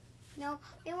them. No,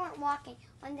 they weren't walking.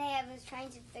 One day I was trying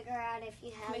to figure out if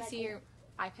you had Can I like see your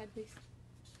iPad, please?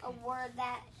 a word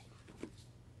that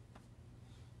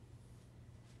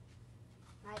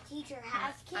my teacher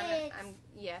has kids.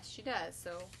 Yes, she does,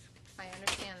 so I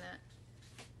understand that.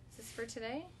 Is this for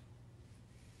today?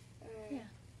 Yeah.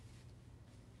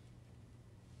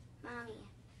 Mommy.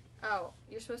 Oh,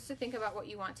 you're supposed to think about what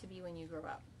you want to be when you grow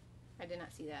up. I did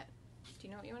not see that. Do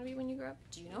you know what you want to be when you grow up?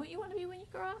 Do you know what you want to be when you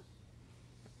grow up?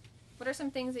 What are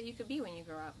some things that you could be when you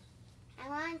grow up? I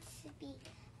want to be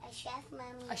a chef,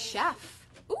 Mommy. A chef.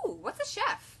 Ooh, what's a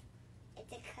chef?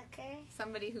 It's a cooker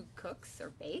Somebody who cooks or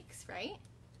bakes, right?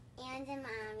 and a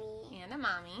mommy And a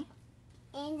mommy.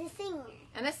 and a singer.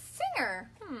 And a singer.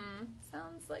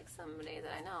 Sounds like somebody that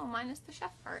I know, minus the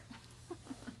chef part.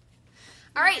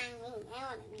 All right. Mommy, I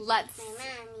wanna be Let's my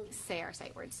mommy. say our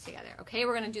sight words together. Okay,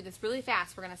 we're going to do this really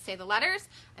fast. We're going to say the letters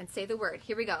and say the word.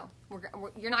 Here we go.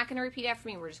 You're not going to repeat after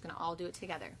me. We're just going to all do it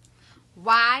together.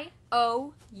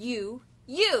 Y-O-U-U.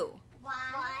 Why?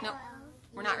 No,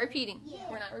 we're not repeating.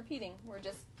 We're not repeating. We're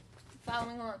just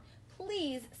following along.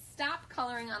 Please stop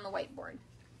coloring on the whiteboard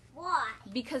Why?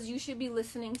 because you should be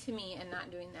listening to me and not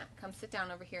doing that. Come sit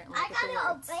down over here and look I at the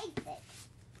gotta words. obey this.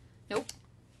 Nope.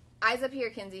 Eyes up here,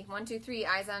 Kinsey. 1, 2, 3.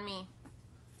 Eyes on me.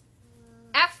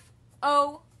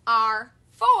 F-O-R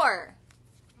 4.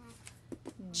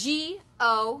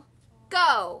 G-O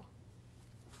go.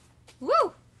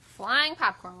 Woo! Flying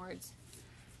popcorn words.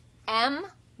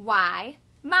 M-Y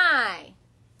my.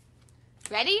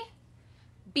 Ready?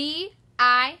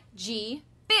 B-I-G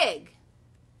big.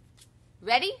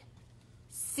 Ready?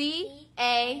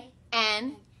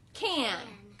 C-A-N can.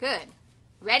 Good.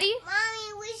 Ready?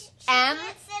 Mommy, she M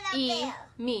can't sit up E there.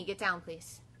 me. Get down,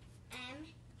 please.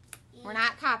 M-E. We're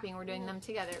not copying. We're doing them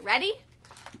together. Ready?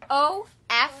 O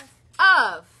F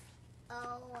of.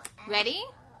 O-F-O. Ready?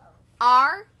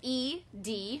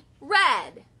 R-E-D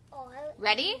red.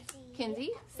 Ready? R-E-D. Kinsey,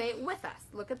 say it with us.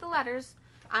 Look at the letters.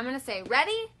 I'm going to say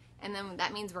ready, and then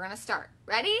that means we're going to start.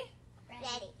 Ready?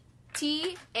 Ready.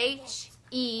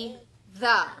 T-H-E,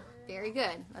 the. Very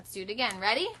good. Let's do it again.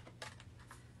 Ready?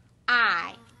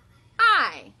 I.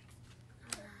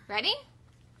 Ready?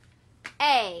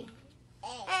 A.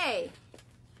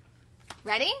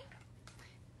 Ready?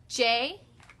 J-U-M-P.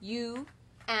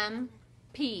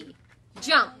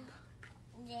 Jump.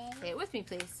 Say it with me,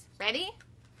 please. Ready?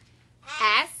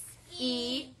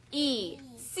 S-E-E.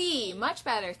 C. Much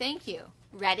better. Thank you.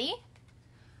 Ready?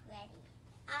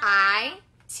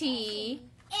 I-T.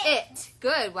 It.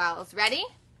 Good, Wells. Ready?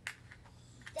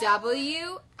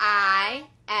 W-I-L-L.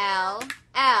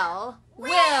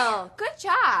 Will. Good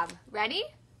job. Ready?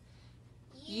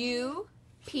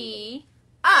 U-P.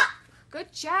 Up.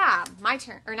 Good job. My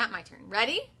turn. Or not my turn.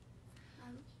 Ready?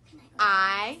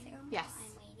 Yes.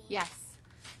 Yes.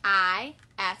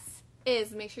 I-S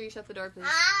is. Make sure you shut the door, please.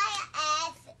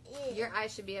 I-S is. Your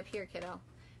eyes should be up here, kiddo.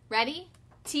 Ready?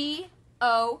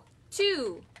 T-O-2.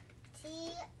 T-O-2.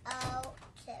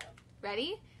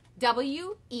 Ready?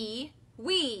 W-E.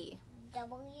 We.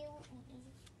 W-E.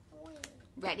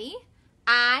 Ready?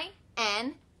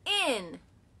 I-N. In.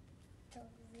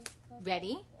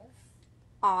 Ready?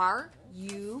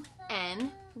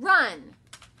 R-U-N. Run.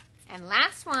 And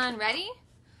last one. Ready?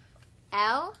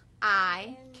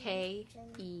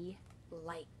 L-I-K-E.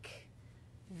 Like.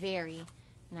 Very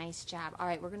nice job. All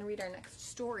right, we're going to read our next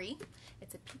story.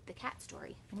 It's a Pete the Cat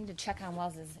story. I need to check on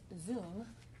Wells's Zoom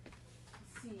to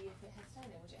see if it has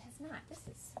started, which it has not. This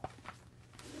is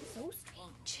so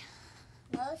strange.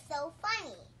 Oh, so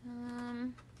funny.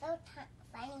 So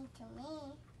funny to me.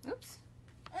 Oops.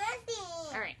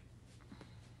 Nothing. All right.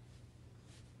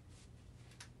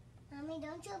 Mommy,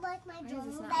 don't you like my Why is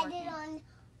drawings this not I did working?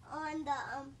 on the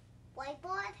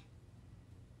whiteboard?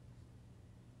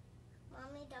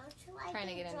 Mommy, don't you like Trying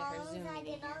to the get into her drawings Zoom I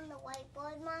meeting did here. on the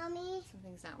whiteboard, Mommy?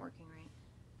 Something's not working right.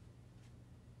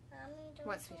 Mommy, don't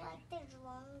What, you sweetheart? like the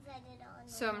drawings I did on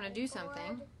the So I'm going to do whiteboard?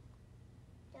 something.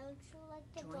 Don't you like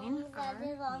the Join drawings I our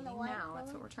did on the meeting now. That's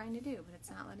whiteboard? what we're trying to do, but it's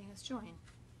not letting us join.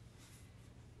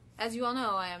 As you all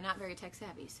know, I am not very tech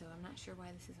savvy, so I'm not sure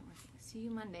why this isn't working. See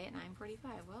you Monday at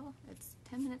 9:45. Well, it's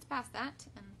 10 minutes past that,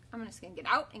 and I'm just going to get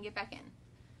out and get back in.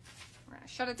 We're going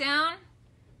to shut it down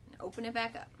and open it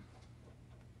back up.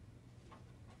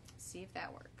 See if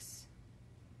that works.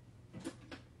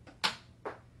 All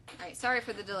right, sorry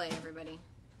for the delay, everybody.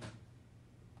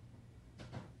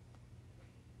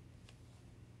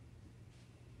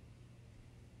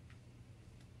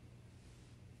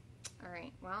 All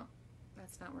right, well,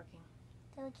 that's not working.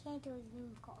 So we can't do a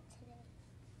Zoom call today.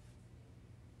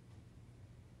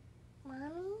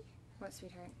 Mommy, What,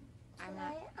 sweetheart? can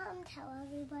I tell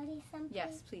everybody something?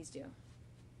 Yes, please do.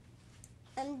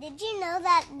 Did you know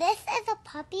that this is a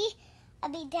puppy, a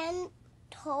pretend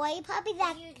toy puppy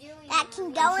that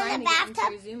can go in the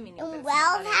bathtub? And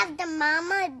Wells has the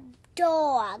mama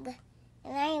dog,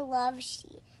 and I love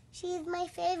she. She's my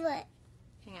favorite.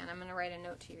 Hang on, I'm going to write a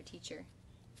note to your teacher.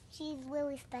 She's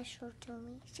really special to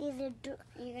me. She's a.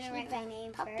 You're gonna write my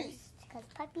name first, because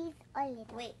puppies are little.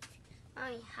 Wait,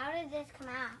 Mommy, how did this come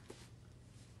out?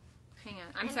 Hang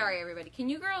on. I'm sorry, everybody. Can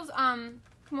you girls come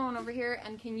on over here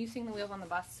and can you sing the Wheels on the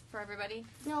Bus for everybody?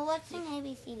 No, let's sing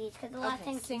ABCDs, because the last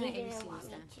time sing the Kitty didn't ABCDs want me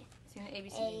then. to. Sing the A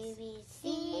ABCDs. B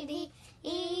C D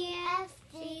E F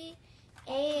G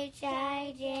H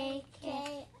I J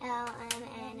K L M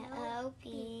N O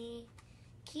P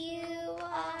Q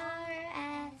R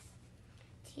S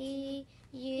T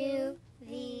U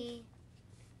V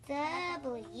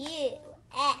W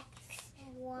X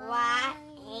Y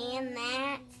and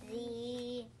that's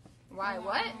Z. Why,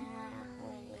 what?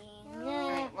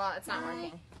 Alright, well, it's not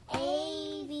working.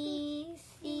 A B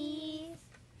C's.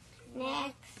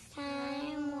 Next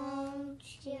time, won't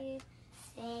you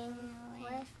sing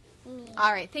with me?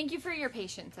 Alright, thank you for your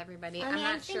patience, everybody. I'm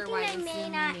not sure why thinking this I may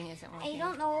Zoom not- meeting isn't I working.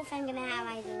 don't know if I'm going to have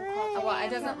my Zoom call Oh, today. well, it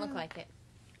doesn't look like it.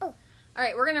 Oh.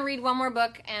 Alright, we're going to read one more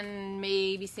book and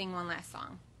maybe sing one last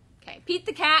song. Okay, Pete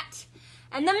the Cat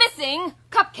and the Missing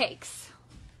Cupcakes.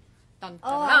 Dun, dun, Oh,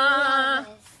 dun. I love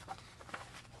this.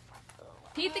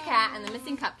 Pete the Cat and the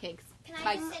Missing Cupcakes. Can I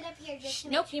by- just sit up here just to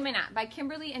Nope, you may not. By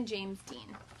Kimberly and James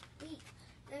Dean. Wait,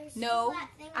 there's No, that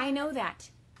thing I know that.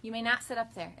 You may not sit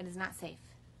up there. It is not safe.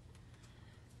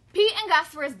 Pete and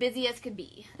Gus were as busy as could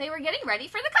be. They were getting ready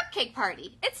for the cupcake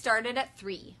party. It started at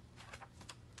 3.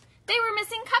 They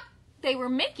were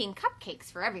making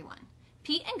cupcakes for everyone.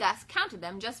 Pete and Gus counted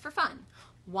them just for fun.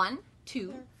 1,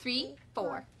 2, 3,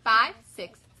 4, 5,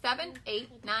 6, 7, 8,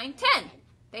 9, 10.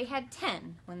 They had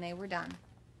 10 when they were done.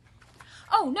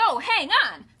 Oh no, hang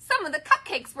on! Some of the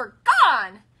cupcakes were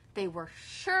gone! They were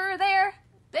sure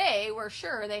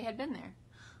they had been there.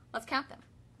 Let's count them.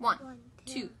 1,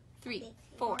 2, 3,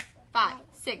 4, 5,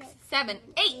 6, 7,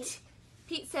 8.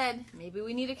 Pete said, maybe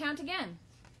we need to count again.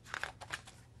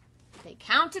 They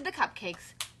counted the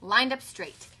cupcakes, lined up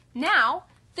straight. Now,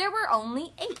 there were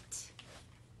only 8.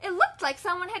 It looked like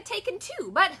someone had taken 2,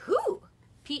 but who?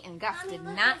 Pete and Gus did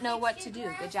not know what to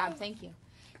do. Good job, thank you.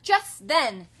 Just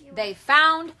then, they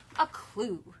found a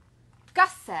clue.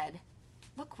 Gus said,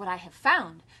 look what I have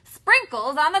found.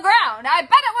 Sprinkles on the ground. I bet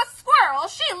it was Squirrel.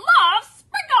 She loves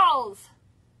sprinkles.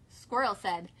 Squirrel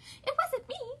said, it wasn't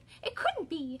me. It couldn't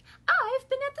be. I've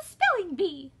been at the spelling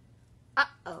bee.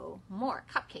 Uh-oh, more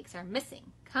cupcakes are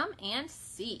missing. Come and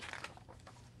see.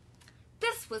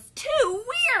 This was too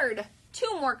weird.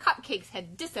 2 more cupcakes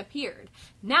had disappeared.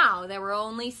 Now there were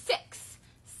only 6.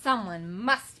 Someone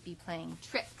must be playing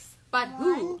tricks. But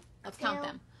who? Let's count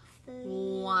them.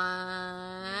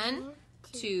 1,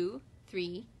 2,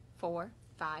 3, 4,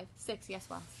 5, 6. Yes,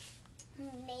 well.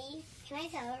 Me? Can I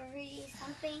tell everybody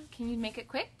something? Can you make it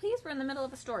quick, please? We're in the middle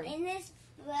of a story. In this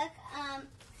book,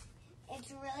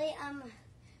 it's really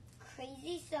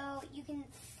crazy. So you can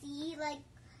see like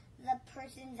the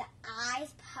person's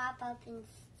eyes pop up and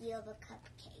steal the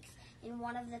cupcakes in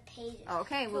one of the pages.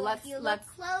 Okay, well if you look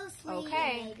closely,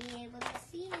 okay. you may be able to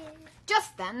see it.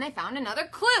 Just then they found another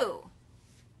clue.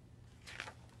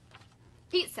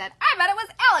 Pete said, I bet it was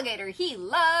Alligator. He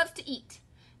loves to eat.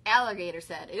 Alligator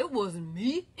said, it wasn't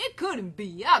me. It couldn't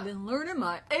be. I've been learning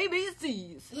my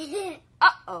ABCs.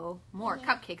 Uh-oh, more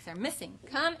cupcakes are missing.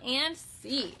 Come and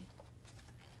see.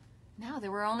 Now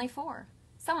there were only 4.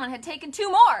 Someone had taken 2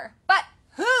 more. But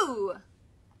who?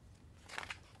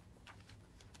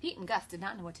 Pete and Gus did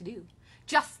not know what to do.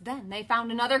 Just then they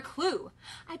found another clue.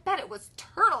 I bet it was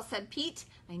Turtle, said Pete.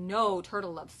 I know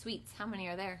Turtle loves sweets. How many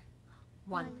are there?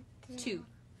 1, 2,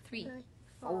 3,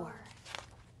 4.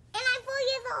 And I'm 4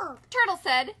 years old. Turtle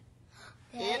said,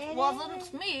 it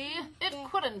wasn't me. It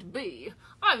couldn't be.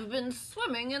 I've been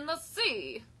swimming in the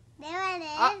sea. There it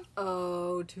is.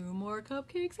 Uh-oh, 2 more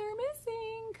cupcakes are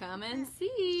missing. Come and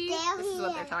see. This is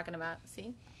what they're talking about.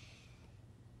 See?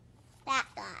 That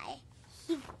guy.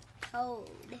 He's Toad.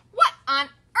 What on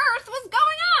earth was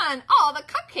going on? All the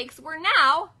cupcakes were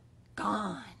now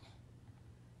gone.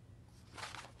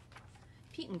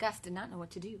 Pete and Gus did not know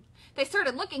what to do. They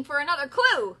started looking for another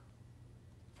clue.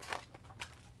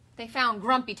 They found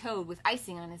Grumpy Toad with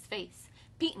icing on his face.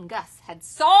 Pete and Gus had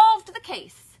solved the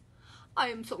case. I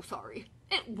am so sorry.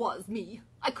 It was me.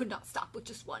 I could not stop with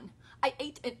just one. I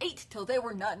ate and ate till there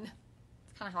were none.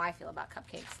 That's kind of how I feel about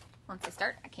cupcakes. Once I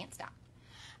start, I can't stop.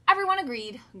 Everyone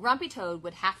agreed Grumpy Toad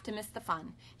would have to miss the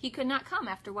fun. He could not come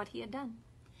after what he had done.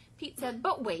 Pete said,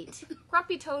 but wait,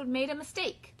 Grumpy Toad made a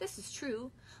mistake. This is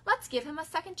true. Let's give him a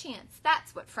second chance.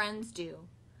 That's what friends do.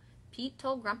 Pete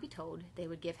told Grumpy Toad they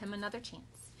would give him another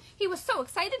chance. He was so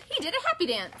excited, he did a happy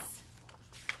dance.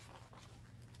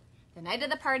 The night of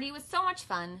the party was so much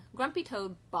fun, Grumpy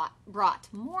Toad brought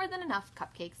more than enough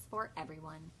cupcakes for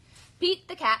everyone. Pete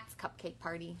the Cat's Cupcake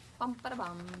Party.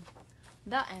 Bum-ba-da-bum.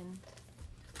 The end.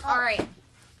 All right,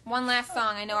 one last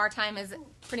song. I know our time is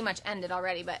pretty much ended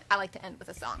already, but I like to end with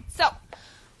a song. So,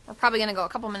 we're probably going to go a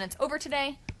couple minutes over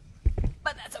today,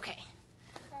 but that's okay.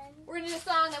 We're going to do a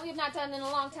song that we have not done in a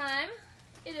long time.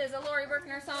 It is a Lori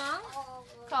Berkner song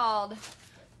called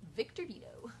Victor Vito.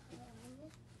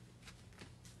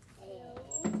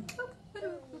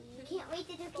 Can't wait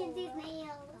to do Kenzie's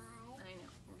nails. I know,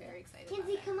 we're very excited.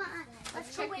 Kenzie, about come that. on.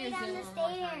 Let's go check wait your on Zoom the one more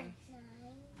stairs. time.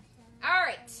 All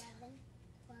right.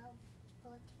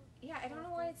 Yeah, I don't know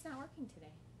why it's not working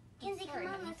today. Kenzie, Sorry,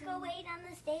 come on. honey. Let's go wait on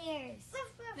the stairs.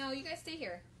 No, you guys stay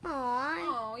here. Aww.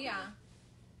 Oh, yeah.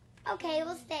 Okay,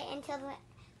 we'll stay until the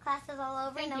class is all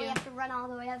over, Thank and then you. we have to run all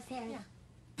the way upstairs. Yeah.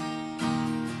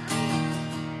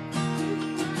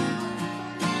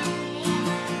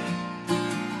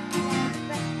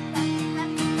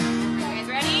 You guys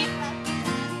ready?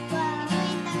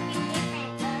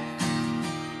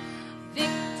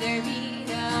 Victor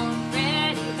Vito,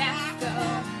 Freddy Vasco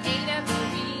ate a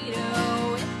burrito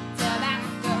with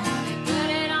Tabasco. They put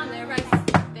it on their rice,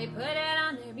 they put it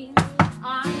on their beans,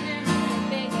 on their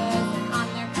rutabagas, and on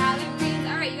their collard greens.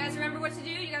 All right, you guys remember what to do?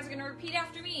 You guys are gonna repeat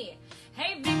after me.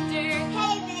 Hey Victor,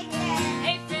 Hey, Victor.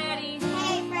 hey Freddy,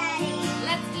 Hey, Freddy.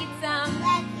 let's eat some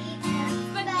Let's eat some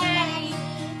spaghetti. spaghetti.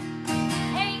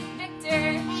 Hey Victor,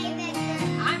 Hey, Victor.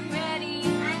 I'm ready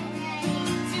I'm ready.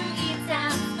 to eat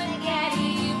some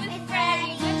spaghetti with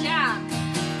Freddy. Good job.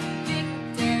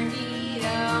 Victor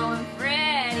Vito and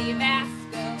Freddy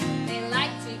Vasco, they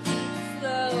like to eat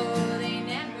slow, they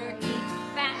never eat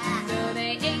fast. So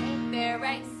they ate their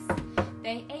rice,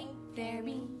 they ate their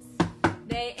beans,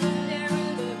 they ate their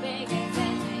rutabagas,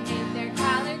 and they ate their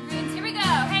collard greens. Here we go.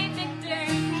 Hey Victor,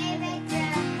 Hey,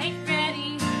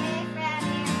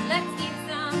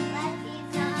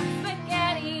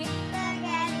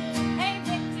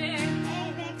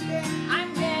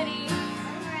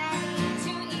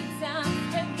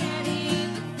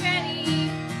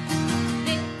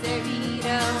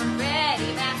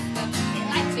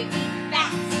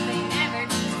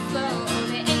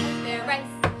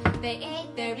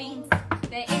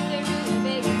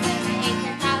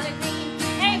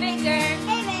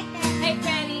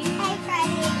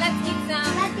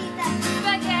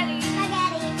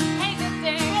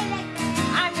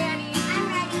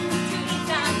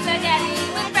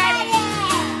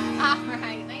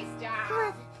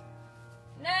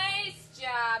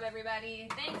 everybody.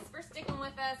 Thanks for sticking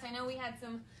with us. I know we had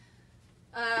some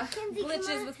Mackenzie, come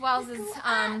glitches on. with Wells's Let's go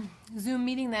up. Zoom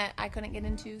meeting that I couldn't get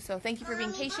into. So thank you for being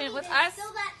Mommy, patient Mommy, with there's us.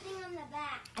 still that thing on the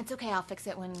back. It's okay. I'll fix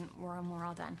it when we're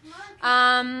all done.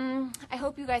 Mom, I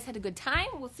hope you guys had a good time.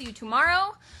 We'll see you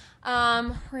tomorrow.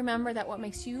 Remember that what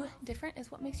makes you different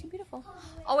is what makes you beautiful.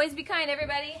 Always be kind,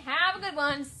 everybody. Have a good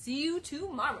one. See you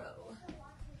tomorrow.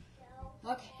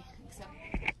 Okay. So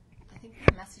I think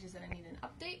the message is that I need an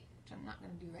update, which I'm not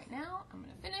going to do right now. I'm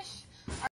going to